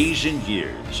 amazing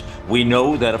years. We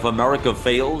know that if America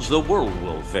fails, the world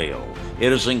will fail.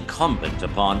 It is incumbent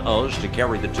upon us to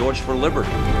carry the torch for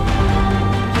liberty.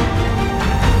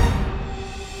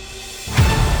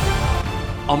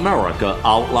 America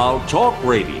Out Loud Talk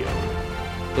Radio.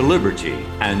 Liberty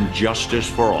and justice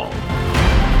for all.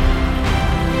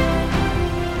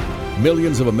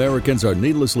 Millions of Americans are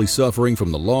needlessly suffering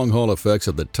from the long-haul effects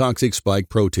of the toxic spike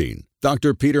protein.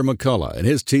 Dr. Peter McCullough and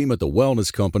his team at the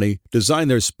Wellness Company designed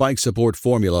their spike support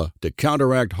formula to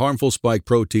counteract harmful spike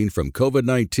protein from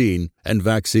COVID-19 and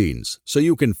vaccines, so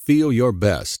you can feel your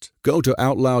best. Go to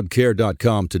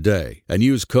OutLoudCare.com today and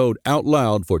use code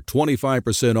OUTLOUD for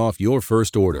 25% off your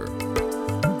first order.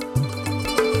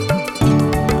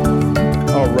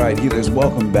 All right, healers,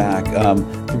 welcome back.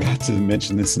 Forgot to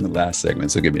mention this in the last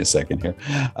segment, so give me a second here.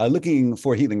 Looking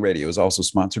for Healing Radio is also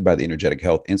sponsored by the Energetic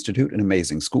Health Institute, an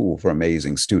amazing school for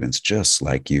amazing students just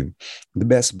like you. The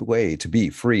best way to be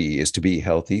free is to be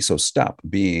healthy, so stop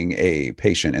being a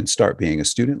patient and start being a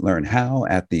student. Learn how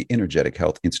at the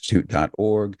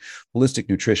energetichealthinstitute.org. Holistic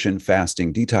nutrition,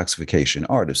 fasting, detoxification,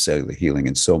 art of cellular healing,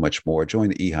 and so much more. Join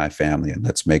the EHI family and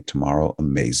let's make tomorrow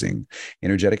amazing.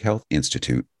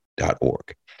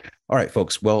 energetichealthinstitute.org. All right,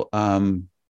 folks. Well,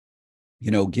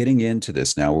 getting into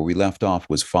this now, where we left off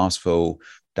was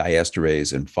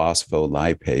phosphodiesterase and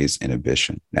phospholipase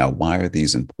inhibition. Now, why are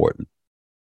these important?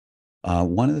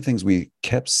 One of the things we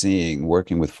kept seeing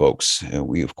working with folks,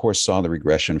 we of course saw the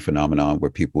regression phenomenon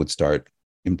where people would start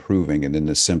improving and then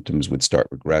the symptoms would start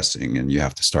regressing, and you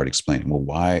have to start explaining, well,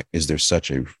 why is there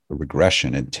such a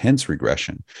regression, intense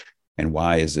regression? And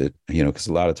why is it, because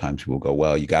a lot of times people go,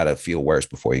 well, you got to feel worse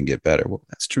before you can get better. Well,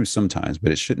 that's true sometimes,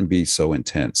 but it shouldn't be so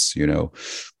intense.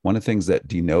 One of the things that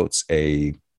denotes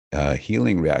a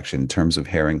healing reaction in terms of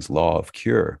Herring's law of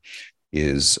cure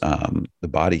is the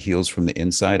body heals from the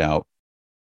inside out,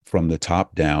 from the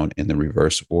top down in the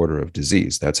reverse order of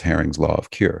disease. That's Herring's law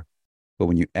of cure. But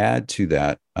when you add to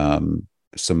that,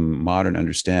 some modern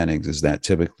understandings is that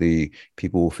typically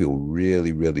people will feel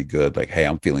really, really good, like, hey,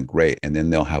 I'm feeling great. And then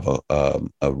they'll have a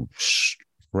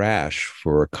crash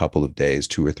for a couple of days,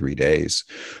 2 or 3 days.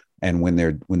 And when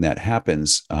that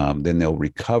happens, then they'll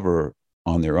recover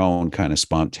on their own kind of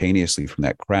spontaneously from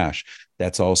that crash.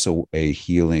 That's also a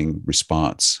healing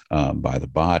response by the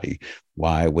body.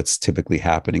 Why? What's typically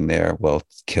happening there? Well,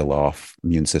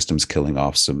 immune system's killing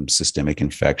off some systemic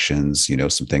infections.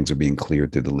 Some things are being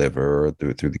cleared through the liver,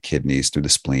 through the kidneys, through the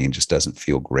spleen. Just doesn't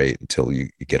feel great until you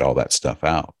get all that stuff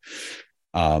out.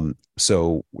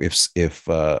 So if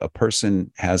a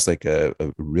person has like a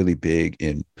really big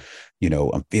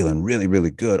I'm feeling really, really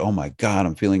good. Oh my God,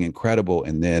 I'm feeling incredible.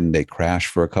 And then they crash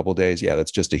for a couple of days. Yeah,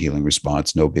 that's just a healing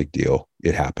response. No big deal.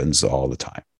 It happens all the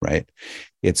time, right?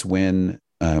 It's when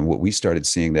what we started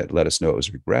seeing that let us know it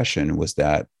was regression was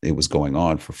that it was going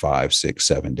on for 5, 6,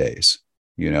 7 days,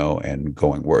 and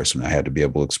going worse. And I had to be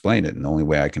able to explain it. And the only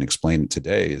way I can explain it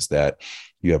today is that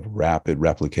you have rapid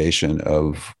replication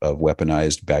of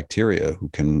weaponized bacteria who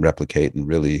can replicate in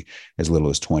really as little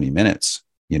as 20 minutes,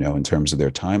 in terms of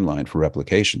their timeline for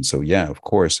replication. So yeah, of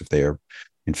course, if they are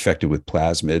infected with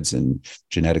plasmids and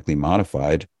genetically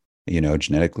modified,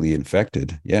 genetically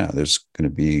infected, yeah, there's going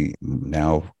to be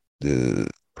now the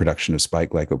production of spike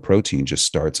glycoprotein just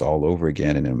starts all over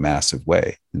again in a massive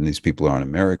way. And these people are on a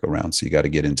merry-go-round. So you got to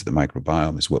get into the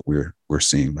microbiome is what we're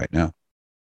seeing right now.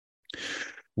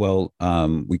 Well,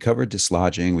 we covered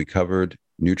dislodging, we covered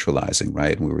neutralizing,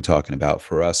 right? And we were talking about,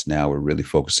 for us now, we're really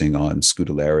focusing on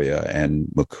Scutellaria and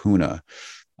Mucuna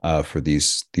for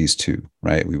these two,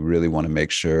 right? We really want to make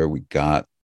sure we got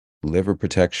liver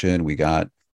protection, we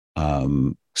got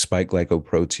spike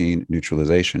glycoprotein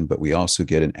neutralization, but we also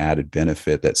get an added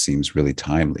benefit that seems really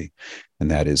timely, and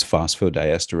that is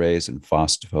phosphodiesterase and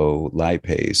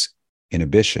phospholipase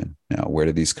inhibition. Now, where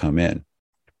do these come in?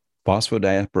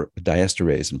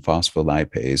 Phosphodiesterase and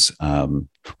phospholipase,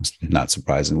 not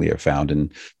surprisingly, are found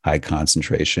in high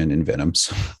concentration in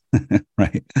venoms,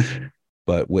 right?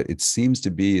 But what it seems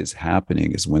to be is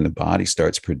happening is when the body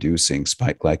starts producing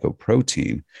spike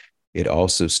glycoprotein, it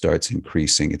also starts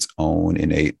increasing its own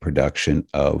innate production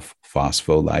of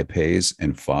phospholipase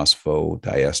and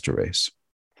phosphodiesterase.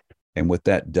 And what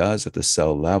that does at the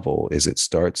cell level is it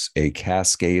starts a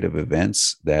cascade of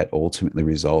events that ultimately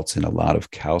results in a lot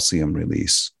of calcium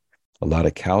release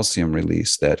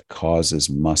that causes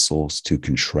muscles to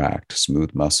contract,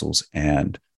 smooth muscles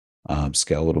and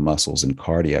skeletal muscles and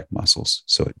cardiac muscles.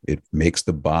 So it makes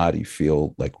the body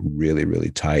feel like really,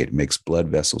 really tight. It makes blood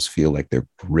vessels feel like they're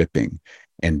gripping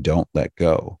and don't let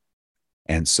go.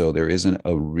 And so there isn't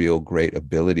a real great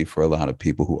ability for a lot of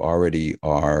people who already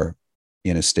are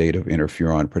in a state of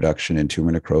interferon production and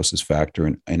tumor necrosis factor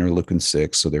and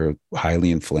interleukin-6, so they're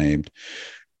highly inflamed.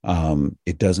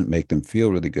 It doesn't make them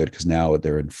feel really good because now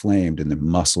they're inflamed and the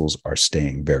muscles are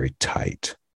staying very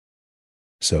tight.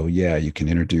 So yeah, you can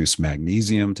introduce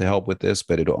magnesium to help with this,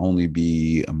 but it'll only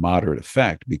be a moderate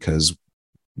effect because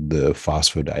the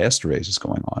phosphodiesterase is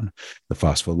going on, the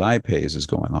phospholipase is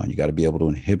going on. You got to be able to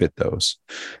inhibit those.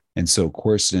 And so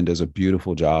quercetin does a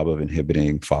beautiful job of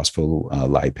inhibiting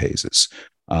phospholipases.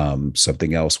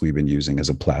 Something else we've been using as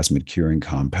a plasmid curing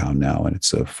compound now, and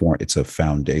it's a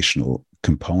foundational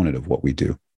component of what we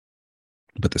do.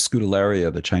 But the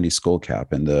Scutellaria, the Chinese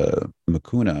skullcap, and the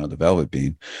Mucuna, the velvet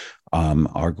bean,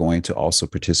 are going to also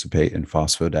participate in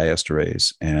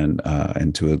phosphodiesterase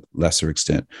and to a lesser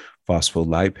extent,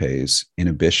 phospholipase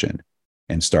inhibition,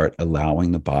 and start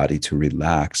allowing the body to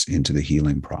relax into the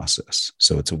healing process.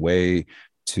 So it's a way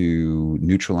to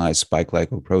neutralize spike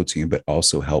glycoprotein, but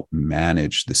also help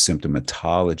manage the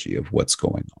symptomatology of what's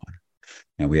going on.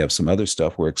 And we have some other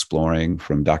stuff we're exploring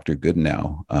from Dr.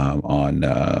 Goodenow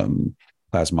on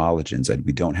plasmalogens. And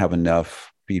we don't have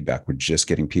enough feedback. We're just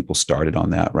getting people started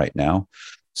on that right now.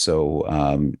 So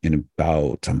I'm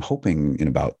hoping in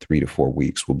about 3 to 4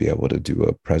 weeks, we'll be able to do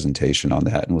a presentation on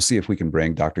that. And we'll see if we can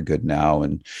bring Dr. Goodenow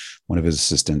and one of his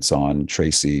assistants on,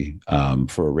 Tracy,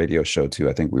 for a radio show too.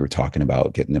 I think we were talking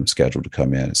about getting them scheduled to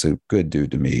come in. It's a good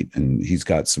dude to meet. And he's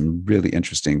got some really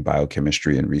interesting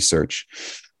biochemistry and research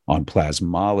on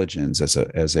plasmalogens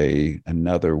as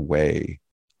another way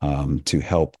to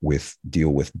help deal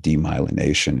with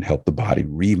demyelination, help the body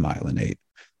remyelinate.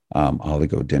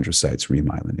 Oligodendrocytes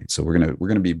remyelinate. So we're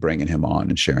gonna be bringing him on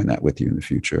and sharing that with you in the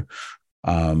future.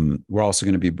 We're also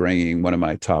going to be bringing one of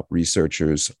my top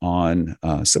researchers on.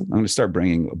 So I'm going to start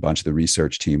bringing a bunch of the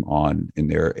research team on in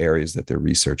their areas that they're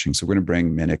researching. So we're going to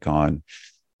bring Minnick on,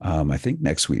 I think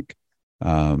next week.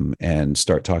 and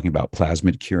start talking about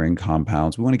plasmid curing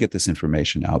compounds. We want to get this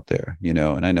information out there,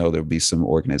 and I know there'll be some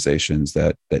organizations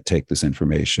that take this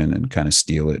information and kind of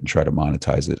steal it and try to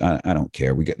monetize it. I don't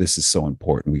care. This is so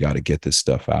important. We got to get this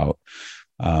stuff out.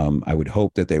 I would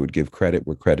hope that they would give credit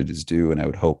where credit is due, and I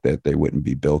would hope that they wouldn't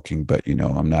be bilking, but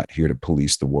I'm not here to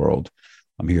police the world.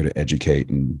 I'm here to educate,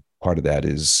 and part of that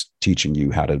is teaching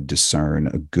you how to discern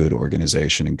a good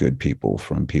organization and good people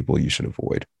from people you should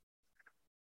avoid.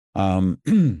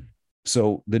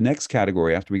 So the next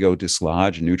category after we go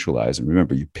dislodge and neutralize, and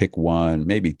remember you pick one,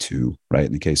 maybe two, right?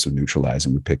 In the case of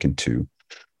neutralizing, we're picking two,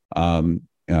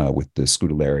 with the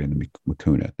Scutellaria and the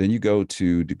mucuna. Then you go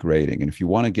to degrading. And if you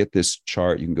want to get this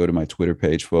chart, you can go to my Twitter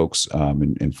page, folks,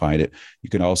 and find it. You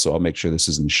can also, I'll make sure this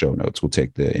is in the show notes. We'll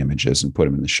take the images and put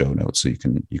them in the show notes so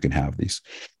you can have these.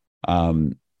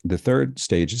 The third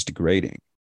stage is degrading.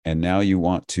 And now you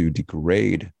want to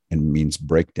degrade, and means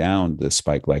break down the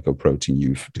spike glycoprotein.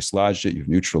 You've dislodged it, you've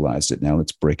neutralized it. Now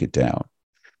let's break it down.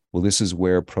 Well, this is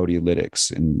where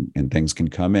proteolytics and things can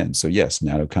come in. So yes,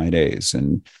 nattokinase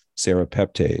and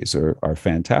serrapeptase are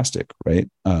fantastic, right?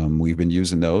 We've been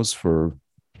using those for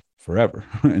forever.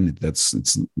 And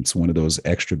it's one of those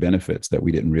extra benefits that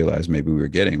we didn't realize maybe we were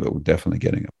getting, but we're definitely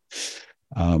getting them.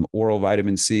 Oral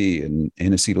vitamin C and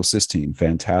N-acetylcysteine,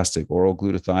 fantastic. Oral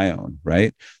glutathione,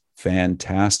 right?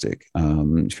 Fantastic.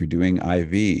 If you're doing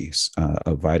IVs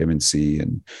of vitamin C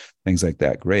and things like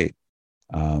that, great.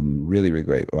 Really, really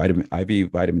great.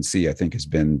 IV vitamin C, I think, has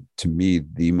been, to me,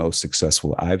 the most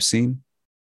successful I've seen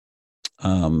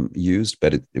used.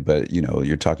 But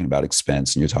you're talking about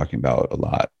expense, and you're talking about a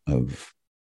lot of,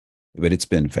 but it's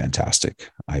been fantastic.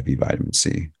 IV vitamin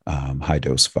C, high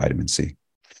dose vitamin C.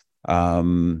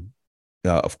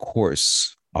 Of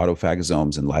course,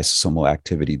 autophagosomes and lysosomal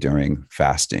activity during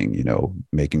fasting,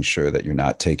 making sure that you're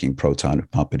not taking proton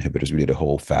pump inhibitors. We did a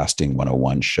whole fasting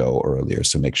 101 show earlier,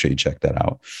 so make sure you check that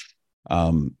out.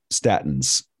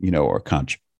 Statins, are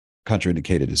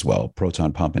contraindicated as well.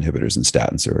 Proton pump inhibitors and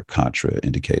statins are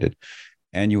contraindicated.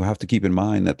 And you have to keep in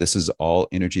mind that this is all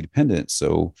energy dependent.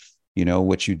 So,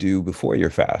 what you do before your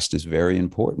fast is very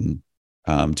important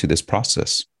to this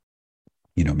process.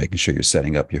 Making sure you're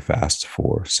setting up your fast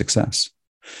for success.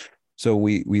 So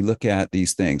we look at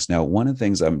these things. Now, one of the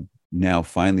things I'm now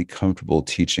finally comfortable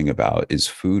teaching about is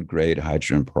food grade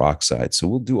hydrogen peroxide. So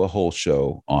we'll do a whole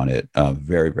show on it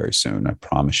very, very soon, I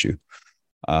promise you.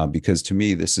 Because to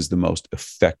me, this is the most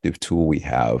effective tool we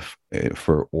have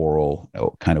for oral,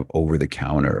 kind of over the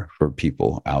counter for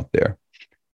people out there.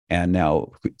 And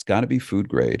now it's got to be food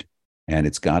grade, and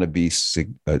it's got to be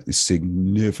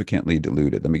significantly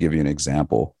diluted. Let me give you an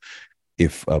example.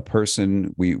 If a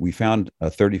person, we found a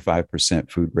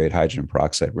 35% food grade hydrogen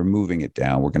peroxide, we're moving it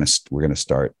down. We're going to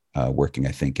start working,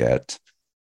 I think, at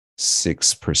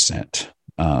 6%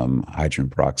 hydrogen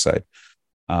peroxide.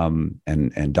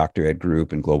 And Dr. Ed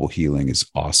Group and Global Healing is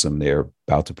awesome. They're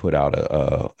about to put out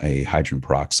a hydrogen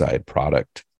peroxide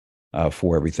product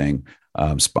for everything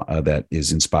that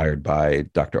is inspired by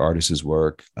Dr. Artis's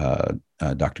work,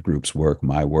 Dr. Group's work,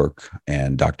 my work,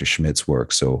 and Dr. Schmidt's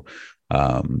work. So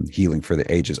healing for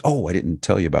the ages. Oh, I didn't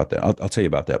tell you about that. I'll tell you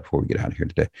about that before we get out of here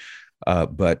today.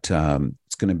 But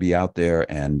it's going to be out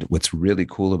there. And what's really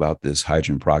cool about this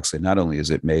hydrogen peroxide, not only is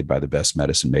it made by the best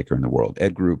medicine maker in the world,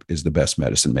 Ed Group is the best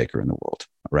medicine maker in the world,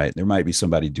 right? There might be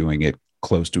somebody doing it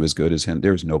close to as good as him.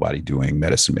 There's nobody doing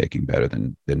medicine making better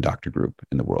than Dr. Group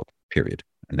in the world, period.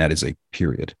 And that is a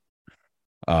period.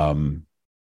 When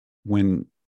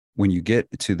you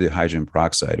get to the hydrogen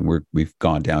peroxide, and we've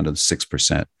gone down to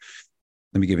 6%,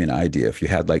 let me give you an idea. If you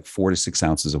had like 4 to 6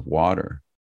 ounces of water,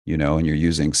 and you're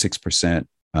using 6%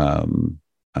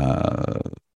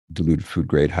 diluted food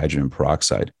grade hydrogen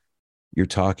peroxide, you're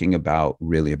talking about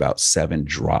 7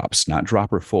 drops, not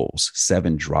dropperfuls,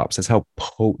 7 drops. That's how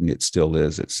potent it still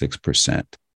is at 6%.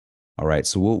 All right.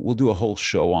 So we'll do a whole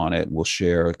show on it. We'll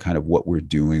share kind of what we're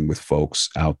doing with folks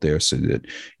out there so that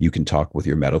you can talk with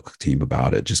your medical team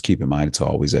about it. Just keep in mind, it's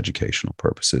always educational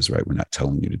purposes, right? We're not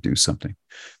telling you to do something.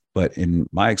 But in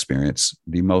my experience,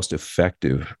 the most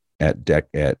effective at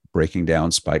breaking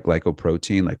down spike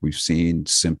glycoprotein, like we've seen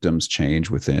symptoms change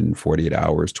within 48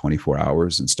 hours, 24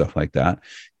 hours and stuff like that,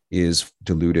 is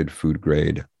diluted food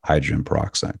grade hydrogen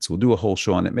peroxide. So we'll do a whole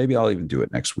show on it. Maybe I'll even do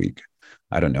it next week.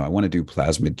 I don't know. I want to do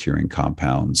plasmid curing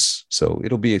compounds. So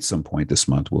it'll be at some point this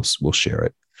month. We'll share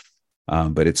it.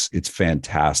 But it's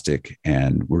fantastic.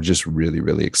 And we're just really,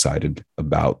 really excited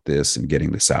about this and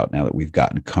getting this out now that we've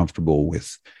gotten comfortable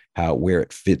with where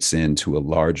it fits into a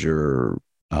larger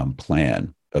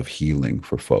plan of healing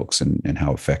for folks and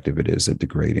how effective it is at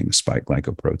degrading the spike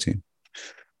glycoprotein.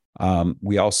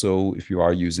 We also, if you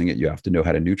are using it, you have to know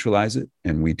how to neutralize it.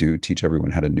 And we do teach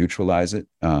everyone how to neutralize it.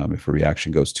 If a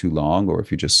reaction goes too long, or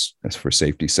if you just, as for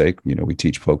safety's sake, we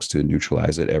teach folks to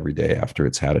neutralize it every day after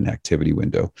it's had an activity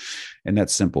window. And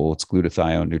that's simple. It's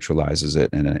glutathione neutralizes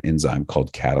it, and an enzyme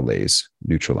called catalase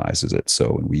neutralizes it.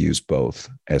 So we use both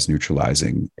as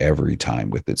neutralizing every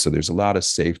time with it. So there's a lot of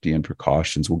safety and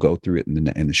precautions. We'll go through it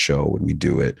in the show when we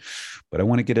do it. But I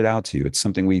want to get it out to you. It's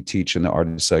something we teach in the Art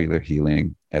of Cellular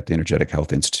Healing at the Energetic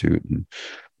Health Institute. And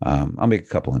I'll make a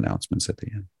couple announcements at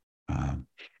the end.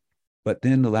 But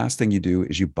then the last thing you do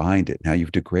is you bind it. Now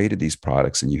you've degraded these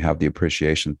products and you have the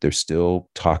appreciation that they're still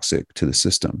toxic to the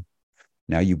system.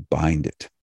 Now you bind it.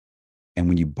 And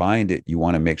when you bind it, you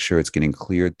want to make sure it's getting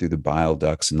cleared through the bile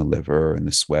ducts in the liver and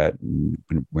the sweat, and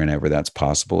whenever that's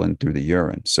possible, and through the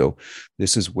urine. So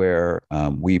this is where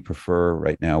we prefer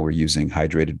right now, we're using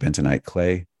hydrated bentonite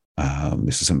clay.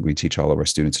 This is something we teach all of our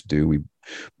students to do. We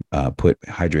put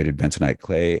hydrated bentonite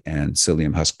clay and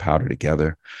psyllium husk powder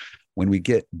together. When we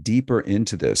get deeper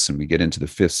into this and we get into the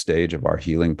 5th stage of our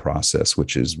healing process,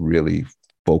 which is really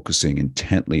focusing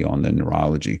intently on the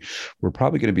neurology, we're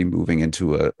probably going to be moving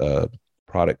into a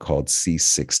product called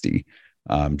C60,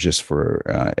 just for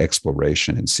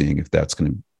exploration and seeing if that's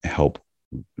going to help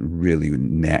really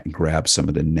grab some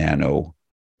of the nano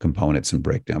components and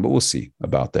break down. But we'll see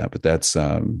about that. But that's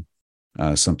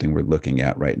something we're looking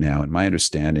at right now. And my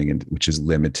understanding, and which is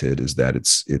limited, is that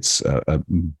it's a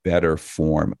better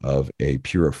form of a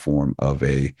pure form of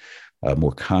a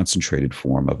more concentrated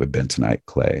form of a bentonite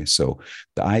clay. So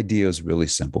the idea is really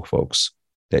simple, folks,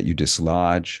 that you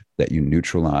dislodge, that you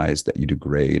neutralize, that you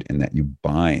degrade, and that you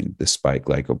bind the spike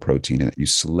glycoprotein, and that you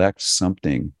select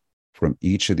something from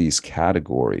each of these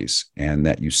categories and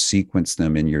that you sequence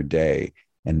them in your day.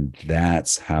 And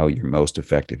that's how you're most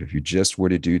effective. If you just were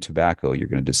to do tobacco, you're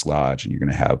going to dislodge and you're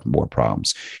going to have more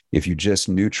problems. If you just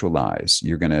neutralize,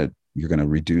 you're going to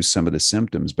reduce some of the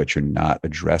symptoms, but you're not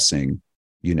addressing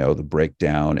the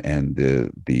breakdown and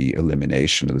the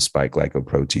elimination of the spike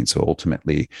glycoprotein. So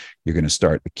ultimately, you're going to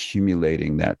start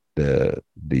accumulating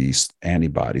these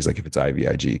antibodies, like if it's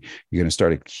IVIG, you're going to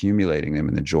start accumulating them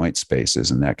in the joint spaces,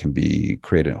 and that can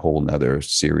create a whole nother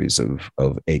series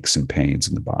of aches and pains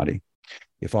in the body.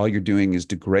 If all you're doing is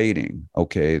degrading,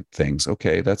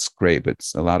 that's great.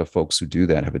 But a lot of folks who do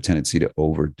that have a tendency to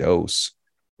overdose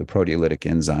the proteolytic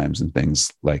enzymes and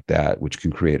things like that, which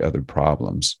can create other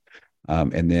problems.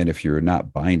 And then if you're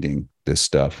not binding this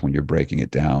stuff when you're breaking it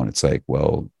down, it's like,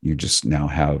 well, you're just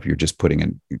putting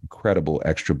an incredible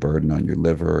extra burden on your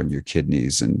liver and your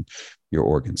kidneys and your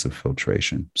organs of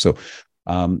filtration. So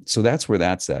that's where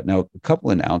that's at. Now, a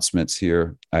couple announcements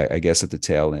here, I guess, at the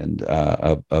tail end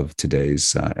of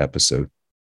today's episode.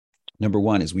 Number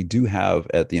one is we do have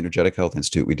at the Energetic Health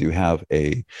Institute, we do have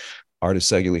a Art of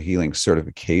Cellular Healing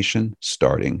certification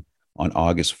starting on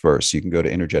August 1st. You can go to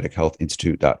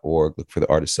energetichealthinstitute.org, look for the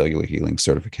Art of Cellular Healing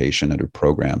certification under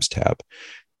Programs tab,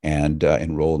 and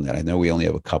enroll in that. I know we only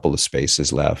have a couple of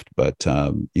spaces left, but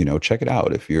check it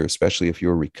out especially if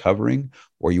you're recovering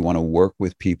or you want to work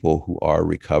with people who are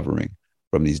recovering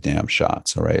from these damn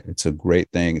shots. All right. It's a great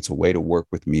thing. It's a way to work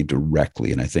with me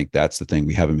directly. And I think that's the thing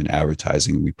we haven't been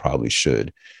advertising, and we probably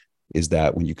should, is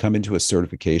that when you come into a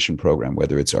certification program,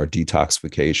 whether it's our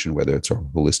detoxification, whether it's our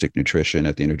holistic nutrition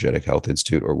at the Energetic Health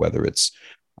Institute, or whether it's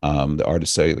the Art of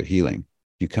Cellular Healing,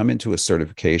 you come into a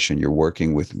certification, you're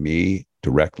working with me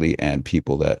directly and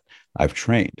people that I've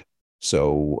trained.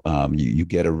 So you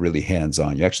get a really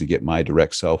hands-on, you actually get my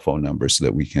direct cell phone number so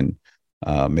that we can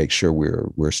make sure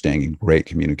we're staying in great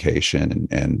communication,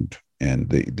 and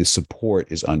the support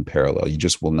is unparalleled. You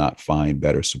just will not find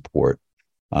better support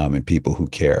and people who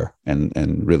care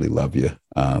and really love you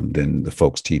than the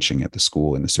folks teaching at the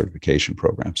school and the certification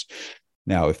programs.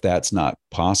 Now, if that's not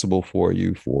possible for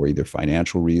you for either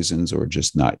financial reasons or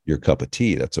just not your cup of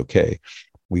tea, that's okay.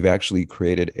 We've actually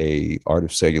created a Art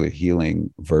of Cellular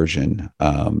Healing version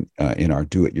in our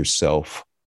do-it-yourself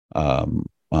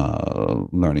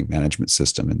learning management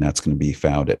system, and that's going to be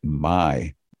found at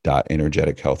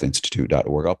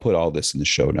my.energetichealthinstitute.org. I'll put all this in the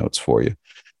show notes for you.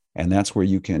 And that's where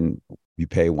you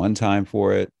pay one time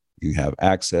for it. You have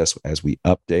access as we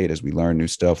update, as we learn new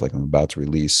stuff, like I'm about to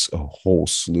release a whole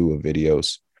slew of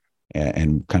videos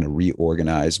and kind of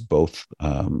reorganize both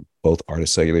Art of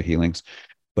Cellular Healings.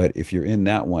 But if you're in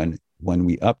that one, when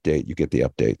we update, you get the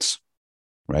updates,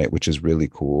 right? Which is really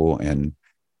cool. And,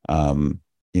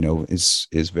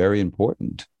 is very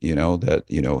important, that,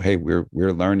 hey,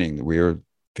 we're learning, we're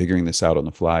figuring this out on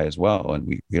the fly as well. And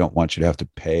we don't want you to have to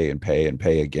pay and pay and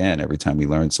pay again every time we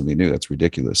learn something new. That's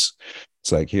ridiculous.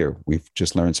 It's like, here, we've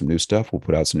just learned some new stuff. We'll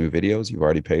put out some new videos. You've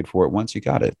already paid for it once. You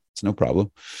got it. It's no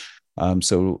problem.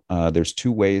 So there's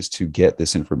 2 ways to get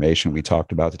this information we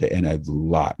talked about today, and a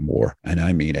lot more. And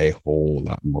I mean a whole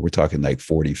lot more. We're talking like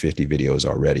 40, 50 videos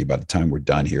already. By the time we're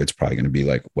done here, it's probably going to be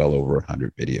like well over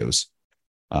 100 videos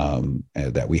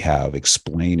that we have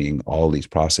explaining all these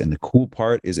processes. And the cool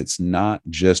part is it's not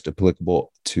just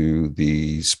applicable to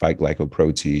the spike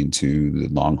glycoprotein, to the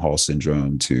long haul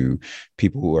syndrome, to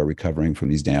people who are recovering from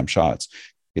these damn shots.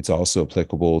 It's also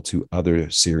applicable to other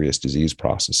serious disease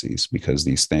processes, because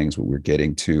these things, what we're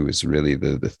getting to is really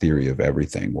the theory of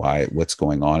everything, what's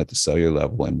going on at the cellular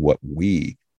level and what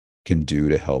we can do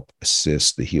to help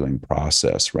assist the healing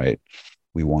process, right?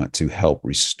 We want to help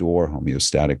restore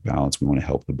homeostatic balance. We want to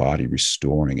help the body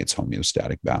restoring its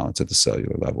homeostatic balance at the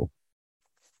cellular level.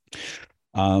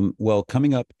 Well,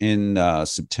 coming up in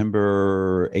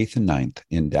September 8th and 9th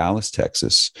in Dallas,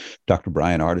 Texas, Dr.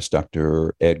 Brian Artis,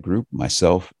 Dr. Ed Group,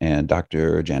 myself, and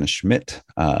Dr. Janice Schmidt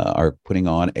are putting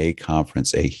on a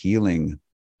conference, a healing,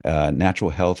 natural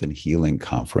health and healing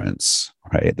conference,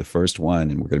 right? The first one,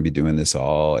 and we're going to be doing this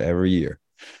every year.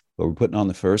 But we're putting on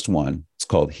the first one. It's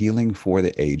called Healing for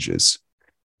the Ages.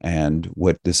 And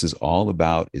what this is all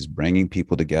about is bringing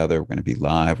people together. We're going to be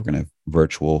live. We're going to have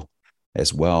virtual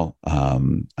as well.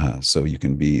 So you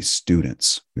can be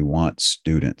students. We want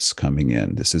students coming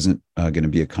in. This isn't going to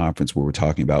be a conference where we're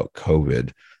talking about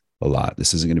COVID a lot.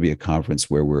 This isn't going to be a conference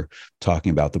where we're talking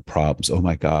about the problems. Oh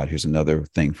my God, here's another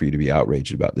thing for you to be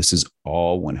outraged about. This is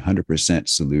all 100%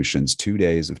 solutions, 2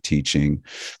 days of teaching.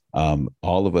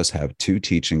 All of us have 2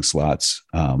 teaching slots.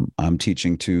 I'm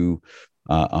teaching twice.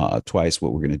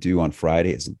 What we're going to do on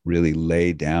Friday is really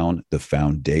lay down the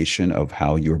foundation of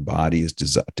how your body is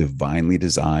divinely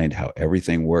designed, how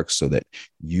everything works, so that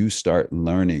you start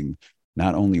learning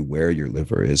not only where your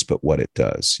liver is, but what it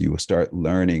does. You will start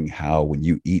learning how, when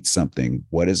you eat something,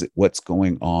 what's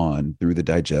going on through the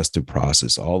digestive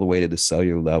process, all the way to the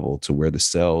cellular level, to where the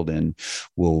cell then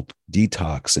will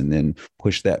detox and then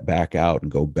push that back out and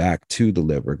go back to the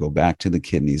liver, go back to the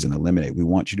kidneys and eliminate. We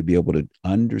want you to be able to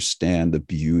understand the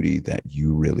beauty that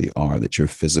you really are, that your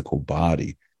physical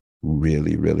body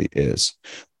really, really is.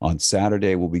 On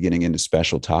Saturday, we'll be getting into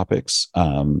special topics.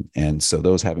 And so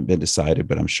those haven't been decided,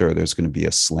 but I'm sure there's going to be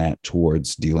a slant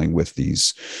towards dealing with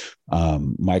these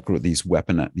bioweapons,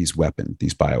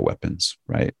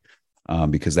 right?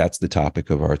 Because that's the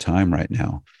topic of our time right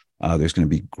now. There's going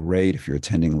to be great, if you're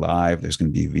attending live, there's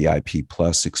going to be VIP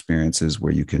plus experiences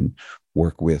where you can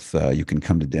work with, you can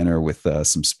come to dinner with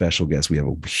some special guests. We have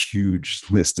a huge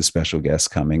list of special guests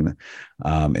coming.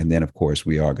 And then, of course,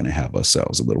 we are going to have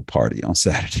ourselves a little party on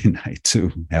Saturday night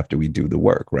too, after we do the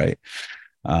work, right?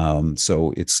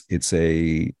 So it's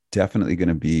definitely going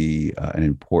to be an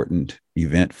important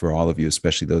event for all of you,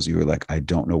 especially those of you who are like, I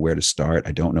don't know where to start.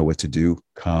 I don't know what to do.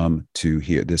 Come to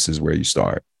here. This is where you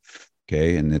start.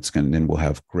 Okay. And then we'll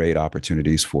have great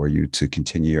opportunities for you to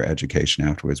continue your education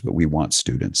afterwards. But we want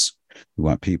students. We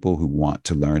want people who want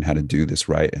to learn how to do this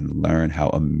right and learn how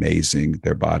amazing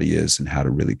their body is and how to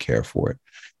really care for it.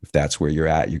 If that's where you're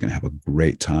at, you're going to have a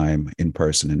great time in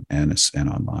person and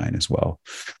online as well.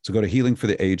 So go to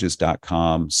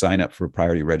healingfortheages.com, sign up for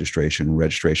priority registration.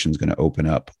 Registration is going to open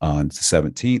up on the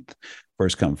 17th.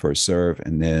 First come, first serve.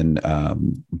 And then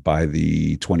by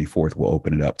the 24th, we'll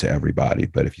open it up to everybody.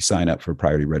 But if you sign up for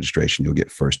priority registration, you'll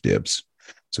get first dibs.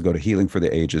 So go to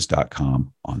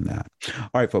healingfortheages.com on that. All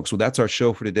right, folks. Well, that's our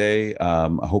show for today.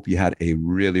 I hope you had a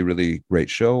really, really great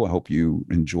show. I hope you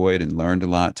enjoyed and learned a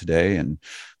lot today. And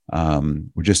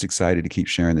we're just excited to keep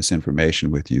sharing this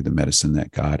information with you, the medicine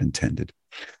that God intended.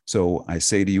 So I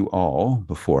say to you all,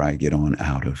 before I get on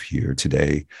out of here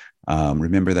today,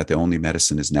 remember that the only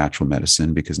medicine is natural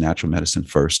medicine, because natural medicine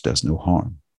first does no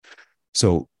harm.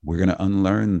 So we're going to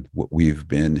unlearn what we've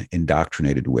been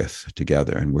indoctrinated with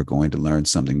together, and we're going to learn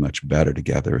something much better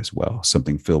together as well,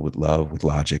 something filled with love, with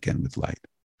logic, and with light.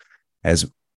 As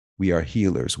we are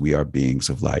healers, we are beings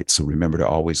of light. So remember to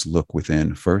always look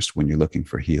within first when you're looking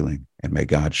for healing, and may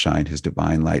God shine his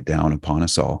divine light down upon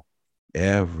us all,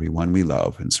 everyone we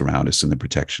love, and surround us in the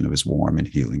protection of his warm and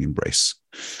healing embrace.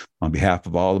 On behalf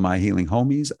of all of my healing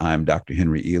homies, I'm Dr.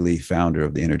 Henry Ealy, founder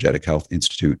of the Energetic Health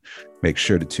Institute. Make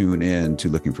sure to tune in to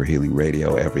Looking for Healing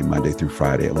Radio every Monday through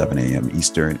Friday, 11 a.m.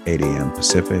 Eastern, 8 a.m.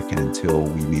 Pacific. And until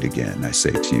we meet again, I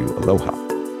say to you, aloha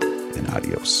and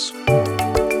adios.